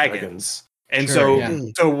rust dragons. And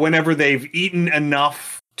so whenever they've eaten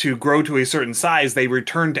enough to grow to a certain size, they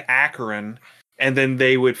return to Acheron, and then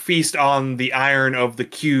they would feast on the iron of the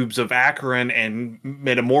cubes of Acheron and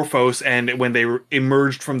metamorphose, and when they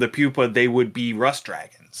emerged from the pupa, they would be rust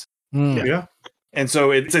dragons. Yeah. And so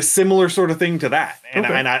it's a similar sort of thing to that. And,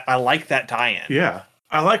 I like that tie-in. Yeah.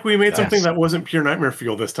 I like we made something that wasn't pure nightmare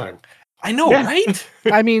fuel this time. I know, right?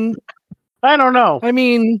 I mean, I don't know. I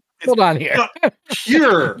mean, hold on here.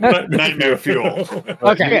 Pure nightmare fuel.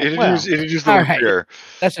 Okay. It just the word pure.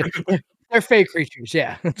 That's it. They're fey creatures,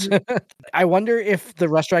 yeah. I wonder if the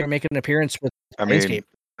rust dragon make an appearance with Landscape.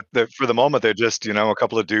 For the moment, they're just, a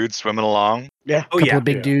couple of dudes swimming along. Yeah. A couple of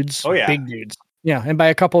big dudes. Oh, yeah. Big dudes. Yeah, and by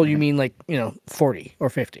a couple, you mean like, 40 or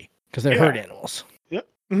 50, because they're herd animals. Yep.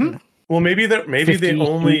 Mm-hmm. Well, maybe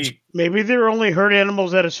they're only herd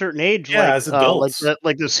animals at a certain age. Yeah, as adults.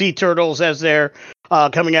 Like the sea turtles as they're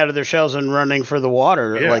coming out of their shells and running for the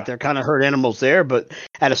water. Yeah. Like they're kind of herd animals there, but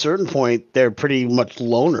at a certain point, they're pretty much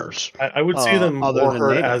loners. I would see them more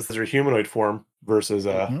herd as their humanoid form versus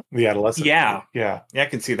the adolescent. Yeah, I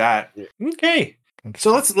can see that. Okay,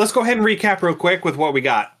 so let's go ahead and recap real quick with what we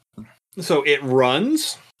got. So it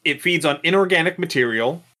runs. It feeds on inorganic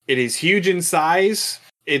material. It is huge in size.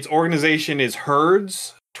 Its organization is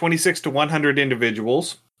herds, 26 to 100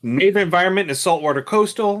 individuals. Native environment is saltwater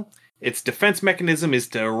coastal. Its defense mechanism is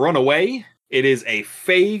to run away. It is a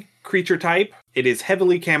fey creature type. It is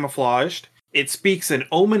heavily camouflaged. It speaks an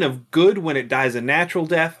omen of good when it dies a natural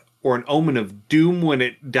death, or an omen of doom when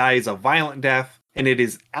it dies a violent death. And it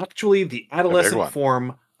is actually the adolescent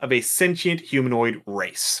form of a sentient humanoid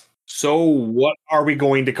race. So what are we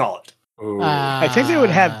going to call it? I think they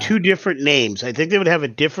would have two different names. I think they would have a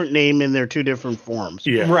different name in their two different forms.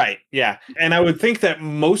 Yeah. Right. Yeah. And I would think that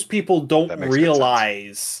most people don't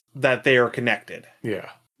realize that they are connected. Yeah.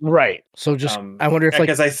 Right. So just, I wonder if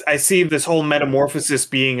because I see this whole metamorphosis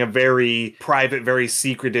being a very private, very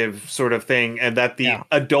secretive sort of thing, and that the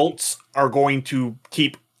adults are going to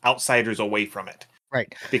keep outsiders away from it.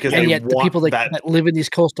 Right. Because and yet the people that live in these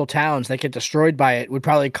coastal towns that get destroyed by it would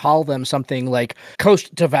probably call them something like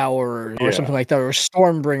coast devourers or something like that, or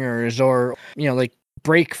stormbringers, or, like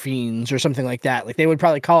break fiends or something like that. Like they would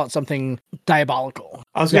probably call it something diabolical.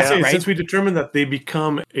 I was going to say, since we determined that they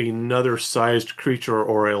become another sized creature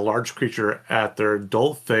or a large creature at their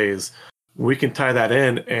adult phase, we can tie that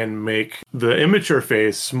in and make the immature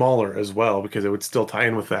phase smaller as well, because it would still tie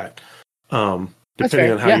in with that.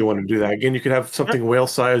 Depending on how you want to do that. Again, you could have something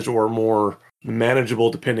whale-sized or more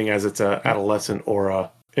manageable, depending as it's a adolescent or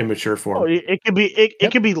a immature form. Oh, it could be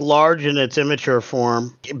it could be large in its immature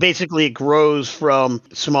form. Basically, it grows from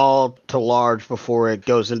small to large before it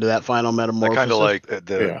goes into that final metamorphosis. Kind of like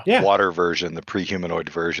the water version, the pre-humanoid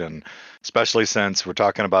version. Especially since we're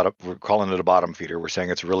calling it a bottom feeder. We're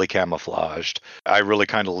saying it's really camouflaged. I really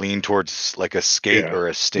kind of lean towards like a skate or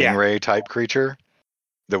a stingray type creature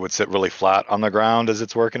that would sit really flat on the ground as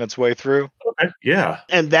it's working its way through. Okay. Yeah.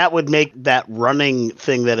 And that would make that running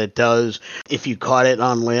thing that it does, if you caught it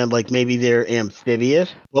on land, like maybe they're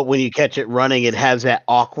amphibious, but when you catch it running, it has that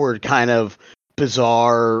awkward kind of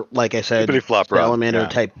bizarre, like I said, salamander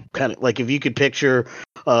type kind of, like if you could picture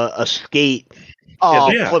a skate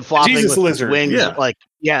flip-flopping with lizard. Wings,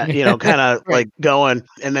 kind of like going,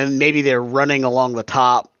 and then maybe they're running along the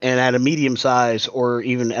top, and at a medium size or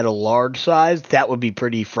even at a large size, that would be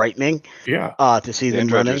pretty frightening. Yeah. To see them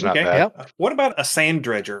running. Okay. What about a sand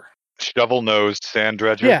dredger? Shovel-nosed sand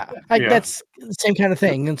dredger. Yeah, like Yeah. that's the same kind of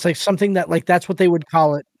thing. It's like something that like that's what they would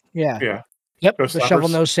call it. Yeah. Yeah. Yep. Go The Slappers. shovel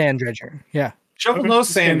nose sand dredger. Yeah. Shovel nose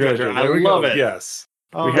sand dredger. I There we love go. it. Yes.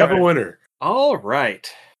 All We have a right. winner. All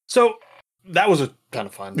right. So that was a ton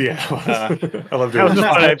of fun. Yeah. I love That was doing a this.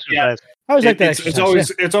 fun Yeah. exercise. I always like that It's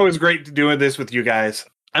exercise. it's always great doing this with you guys.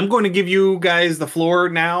 I'm going to give you guys the floor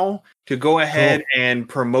now to go ahead and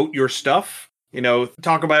promote your stuff. You know,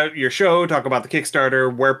 talk about your show, talk about the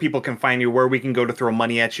Kickstarter, where people can find you, where we can go to throw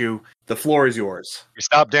money at you. The floor is yours. We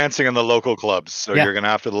stopped dancing in the local clubs, so Yeah. you're going to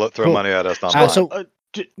have to throw Cool. money at us online. So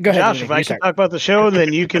go ahead, Josh, Louie, if I you can start. talk about the show, and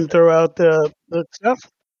then you can throw out the stuff.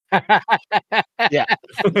 Yeah.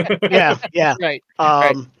 Right.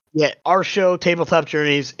 Yeah, our show, Tabletop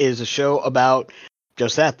Journeys, is a show about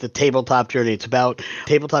just that, the tabletop journey. It's about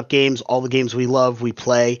tabletop games, all the games we love, we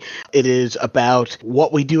play. It is about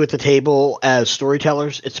what we do at the table as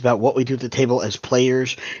storytellers. It's about what we do at the table as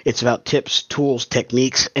players. It's about tips, tools,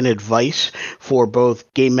 techniques, and advice for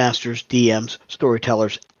both game masters, DMs,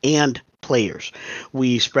 storytellers, and players.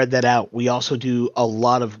 We spread that out. We also do a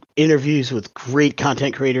lot of interviews with great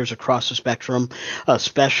content creators across the spectrum,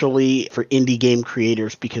 especially for indie game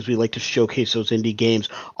creators, because we like to showcase those indie games.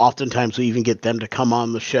 Oftentimes we even get them to come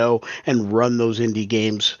on the show and run those indie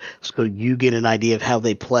games so you get an idea of how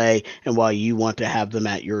they play and why you want to have them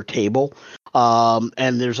at your table.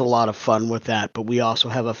 And there's a lot of fun with that, but we also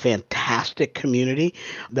have a fantastic community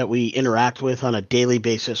that we interact with on a daily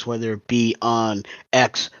basis, whether it be on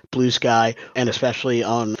X, Blue Sky, and especially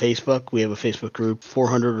on Facebook. We have a Facebook group,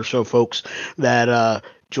 400 or so folks that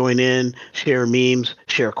join in, share memes,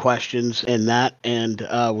 share questions, and that. And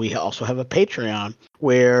we also have a Patreon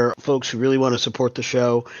where folks who really want to support the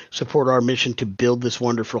show, support our mission to build this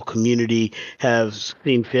wonderful community, have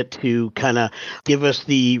seen fit to kind of give us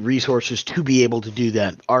the resources to be able to do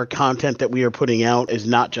that. Our content that we are putting out is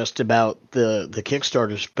not just about the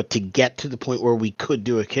Kickstarters, but to get to the point where we could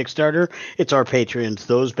do a Kickstarter, it's our Patreons.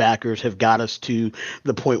 Those backers have got us to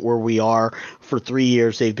the point where we are. For 3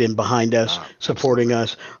 years, they've been behind us, supporting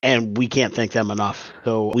us, and we can't thank them enough.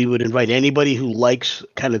 So we would invite anybody who likes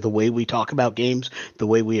kind of the way we talk about games, the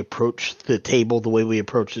way we approach the table, the way we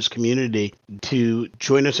approach this community, to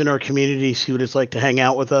join us in our community, see what it's like to hang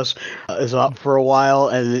out with us is up for a while.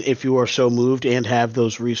 And if you are so moved and have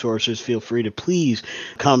those resources, feel free to please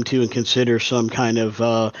come to and consider some kind of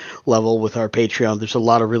level with our Patreon. There's a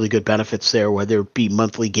lot of really good benefits there, whether it be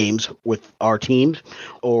monthly games with our teams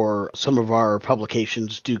or some of our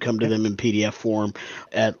publications do come to them in PDF form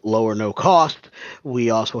at low or no cost.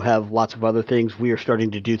 We also have lots of other things. We are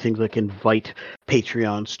starting to do things like invite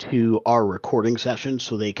Patreons to our recording sessions,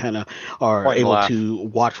 so they kind of are able to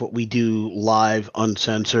watch what we do live,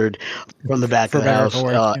 uncensored, from the back of the house,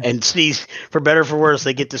 and see, for better or for worse,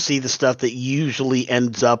 they get to see the stuff that usually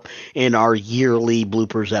ends up in our yearly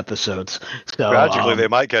bloopers episodes. So tragically, they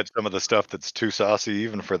might get some of the stuff that's too saucy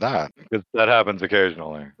even for that, because that happens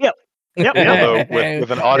occasionally. Yep. Although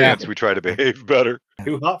with an audience, we try to behave better.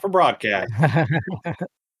 Too hot for broadcast.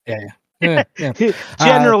 Yeah.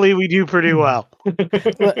 Generally, we do pretty well.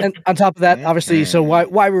 And on top of that, obviously, so why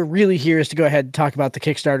we're really here is to go ahead and talk about the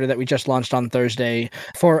Kickstarter that we just launched on Thursday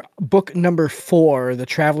for book number 4, The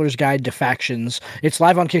Traveler's Guide to Factions. It's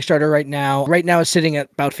live on Kickstarter right now. Right now, it's sitting at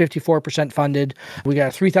about 54% funded. We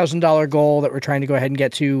got a $3,000 goal that we're trying to go ahead and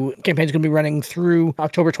get to. Campaign's going to be running through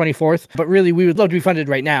October 24th, but really, we would love to be funded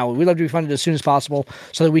right now. We'd love to be funded as soon as possible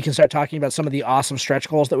so that we can start talking about some of the awesome stretch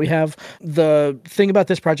goals that we have. The thing about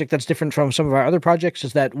this project that's different from some of our other projects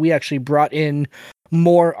is that we actually brought in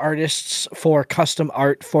more artists for custom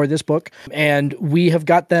art for this book, and we have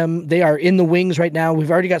got them. They are in the wings right now.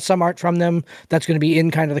 We've already got some art from them that's going to be in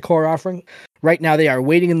kind of the core offering. Right now, they are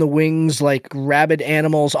waiting in the wings like rabid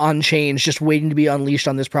animals on chains, just waiting to be unleashed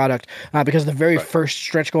on this product, because the very first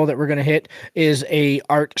stretch goal that we're going to hit is a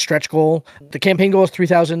art stretch goal. The campaign goal is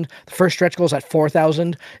 3,000. The first stretch goal is at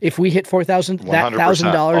 4,000. If we hit 4,000, that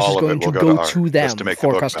 $1,000 is going to go to them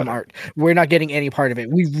for custom art. We're not getting any part of it.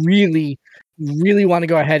 We really want to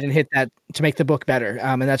go ahead and hit that to make the book better.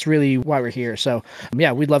 And that's really why we're here. So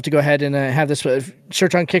yeah, we'd love to go ahead and have this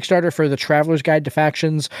search on Kickstarter for The Traveler's Guide to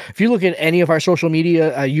Factions. If you look at any of our social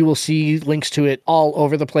media, you will see links to it all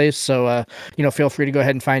over the place. So, feel free to go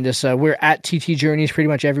ahead and find us. We're at TT Journeys pretty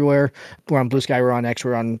much everywhere. We're on Blue Sky, we're on X,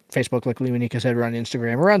 we're on Facebook, like Leonika said, we're on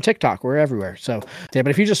Instagram, we're on TikTok, we're everywhere. So yeah,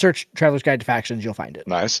 but if you just search Traveler's Guide to Factions, you'll find it.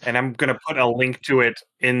 Nice. And I'm going to put a link to it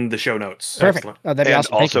in the show notes. Perfect. That'd be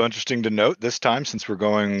awesome. Also interesting to note this time, since we're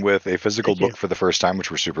going with a physical book for the first time,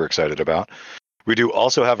 which we're super excited about, we do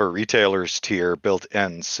also have a retailers tier built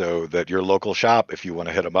in, so that your local shop, if you want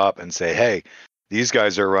to hit them up and say, hey, these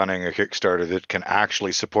guys are running a Kickstarter that can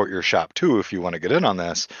actually support your shop too if you want to get in on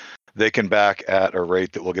this. They can back at a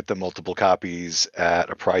rate that will get them multiple copies at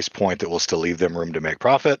a price point that will still leave them room to make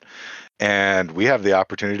profit. And we have the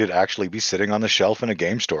opportunity to actually be sitting on the shelf in a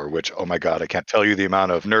game store, which, oh my God, I can't tell you the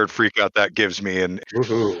amount of nerd freak out that gives me. And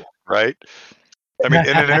right? I mean,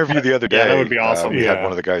 in an interview the other day, that would be awesome. we had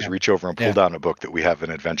one of the guys reach over and pull down a book that we have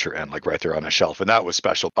an adventure in, like right there on a shelf. And that was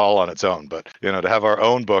special all on its own. But, to have our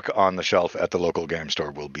own book on the shelf at the local game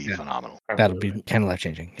store will be phenomenal. That'll be kind of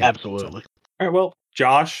life-changing. Yeah. Absolutely. All right, well,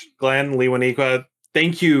 Josh, Glenn, Liwanikwa,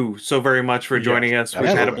 thank you so very much for joining us. We've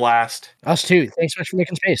had a blast. Us too. Thanks so much for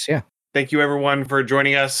making space. Yeah. Thank you, everyone, for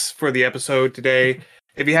joining us for the episode today.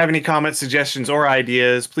 If you have any comments, suggestions, or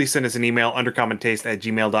ideas, please send us an email,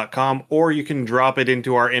 undercommontaste@gmail.com, or you can drop it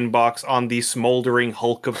into our inbox on the smoldering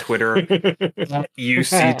hulk of Twitter,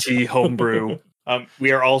 UCT Homebrew.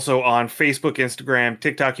 We are also on Facebook, Instagram,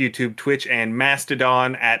 TikTok, YouTube, Twitch, and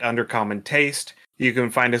Mastodon at Undercommon Taste. You can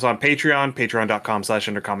find us on Patreon,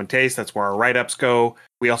 patreon.com/undercommontaste. That's where our write-ups go.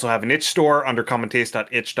 We also have an itch store,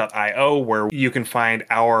 undercommontaste.itch.io, where you can find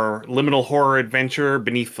our liminal horror adventure,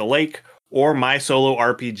 Beneath the Lake, or my solo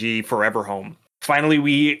RPG, Forever Home. Finally,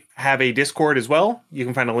 we have a Discord as well. You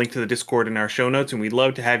can find a link to the Discord in our show notes, and we'd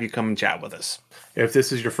love to have you come and chat with us. If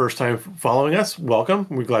this is your first time following us, welcome.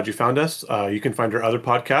 We're glad you found us. You can find our other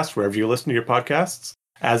podcasts wherever you listen to your podcasts.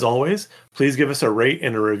 As always, please give us a rate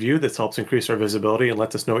and a review. This helps increase our visibility and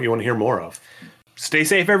lets us know what you want to hear more of. Stay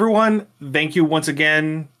safe, everyone. Thank you once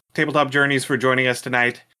again, Tabletop Journeys, for joining us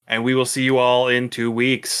tonight, and we will see you all in 2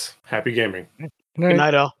 weeks. Happy gaming. Good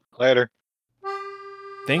night, all. Later.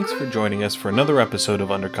 Thanks for joining us for another episode of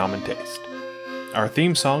Undercommon Taste. Our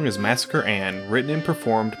theme song is Massacre Ann, written and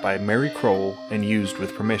performed by Mary Kroll and used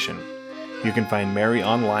with permission. You can find Mary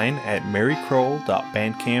online at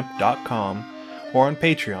marykroll.bandcamp.com or on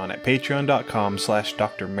Patreon at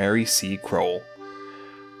patreon.com/Dr. Mary C. Kroll.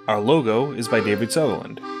 Our logo is by David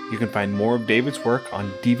Sutherland. You can find more of David's work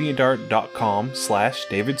on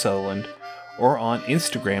deviantart.com/David Sutherland or on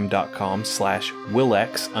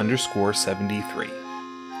instagram.com/Willex_73.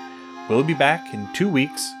 We'll be back in 2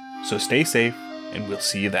 weeks, so stay safe, and we'll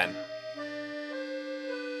see you then.